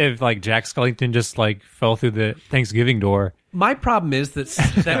if like Jack Skellington just like fell through the Thanksgiving door. my problem is that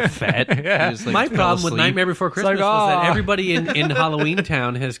fat. Yeah. Just, like, My fell problem with asleep. Nightmare Before Christmas like, was that "Aw." everybody in Halloween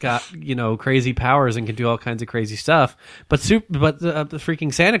Town has got crazy powers and can do all kinds of crazy stuff. But the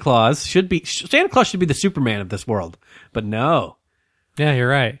freaking Santa Claus should be the Superman of this world. But no, Yeah, you're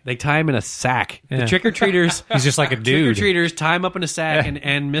right. they tie him in a sack. Yeah. The trick or treaters, He's just like a dude. trick or treaters tie him up in a sack,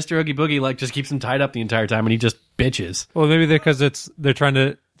 and Mr. Oogie Boogie just keeps him tied up the entire time, and he just bitches. Well, maybe because they're trying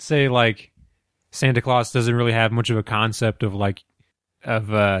to say like Santa Claus doesn't really have much of a concept of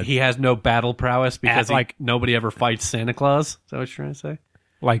He has no battle prowess because nobody ever fights Santa Claus. Is that what you're trying to say?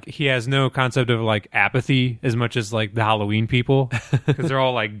 like he has no concept of like apathy as much as like the Halloween people because they're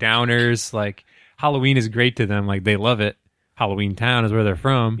all like downers. Like Halloween is great to them, like they love it. Halloween Town is where they're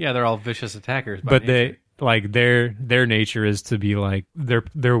from. Yeah, they're all vicious attackers. But they like their nature is to be like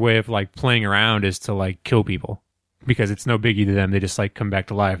their way of like playing around is to like kill people because it's no biggie to them. They just like come back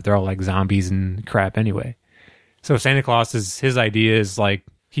to life. They're all like zombies and crap anyway. So Santa Claus his idea is like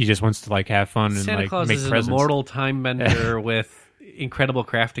he just wants to like have fun and Santa like Claus make is presents. an immortal time bender with incredible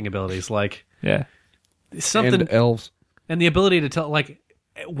crafting abilities, like Yeah. something, And elves. and the ability to tell, like,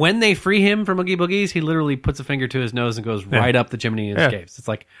 when they free him from Oogie Boogies, he literally puts a finger to his nose and goes right up the chimney and escapes. It's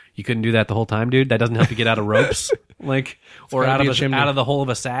like, you couldn't do that the whole time, dude. That doesn't help you get out of ropes, like, or gotta out be of a chimney. out of the hole of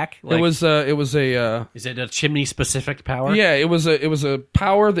a sack. Like, It was a is it a chimney specific power? yeah, it was a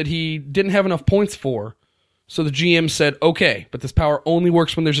power that he didn't have enough points for. So the GM said, "Okay, but this power only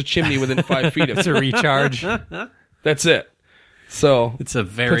works when there's a chimney within 5 feet of It's it. a recharge. That's it." So It's a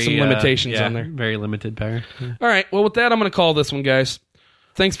very some limitations yeah, on there. Very limited power. all right, well with that I'm going to call this one, guys.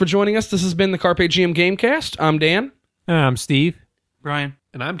 Thanks for joining us. This has been the Carpe GM Gamecast. I'm Dan. I'm Steve. Brian.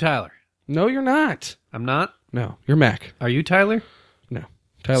 And I'm Tyler. No, you're not. I'm not. No, you're Mac. Are you Tyler? No,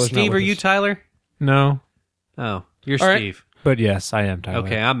 Tyler's Steve, not are with you us. Tyler? No, Oh, you're All right. Steve. but yes, I am Tyler.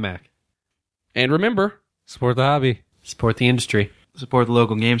 Okay, I'm Mac. And remember, Support the hobby. Support the industry. Support the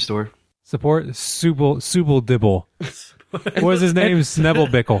local game store. Support Subel Dibble. What was his name?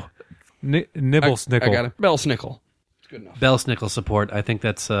 Snebelbickle. Nibble Snickle. I got it. Bell Snickle. It's good enough. Bell Snickle support. I think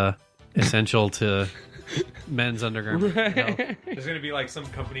that's essential to men's undergarment. health. There's going to be like some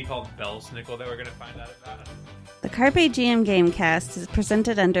company called Bell Snickle that we're going to find out about. The Carpe GM Gamecast is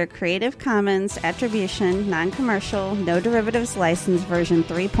presented under Creative Commons Attribution, Non-Commercial, No Derivatives License version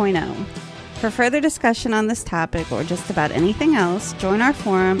 3.0. For further discussion on this topic or just about anything else, join our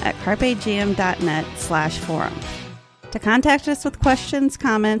forum at carpegm.net/forum. To contact us with questions,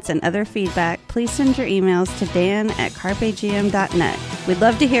 comments, and other feedback, please send your emails to dan@carpegm.net. We'd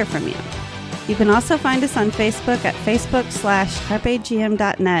love to hear from you. You can also find us on Facebook at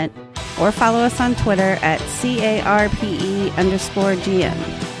facebook.com/carpegm.net or follow us on Twitter at CARPE_GM.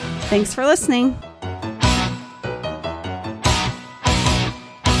 Thanks for listening.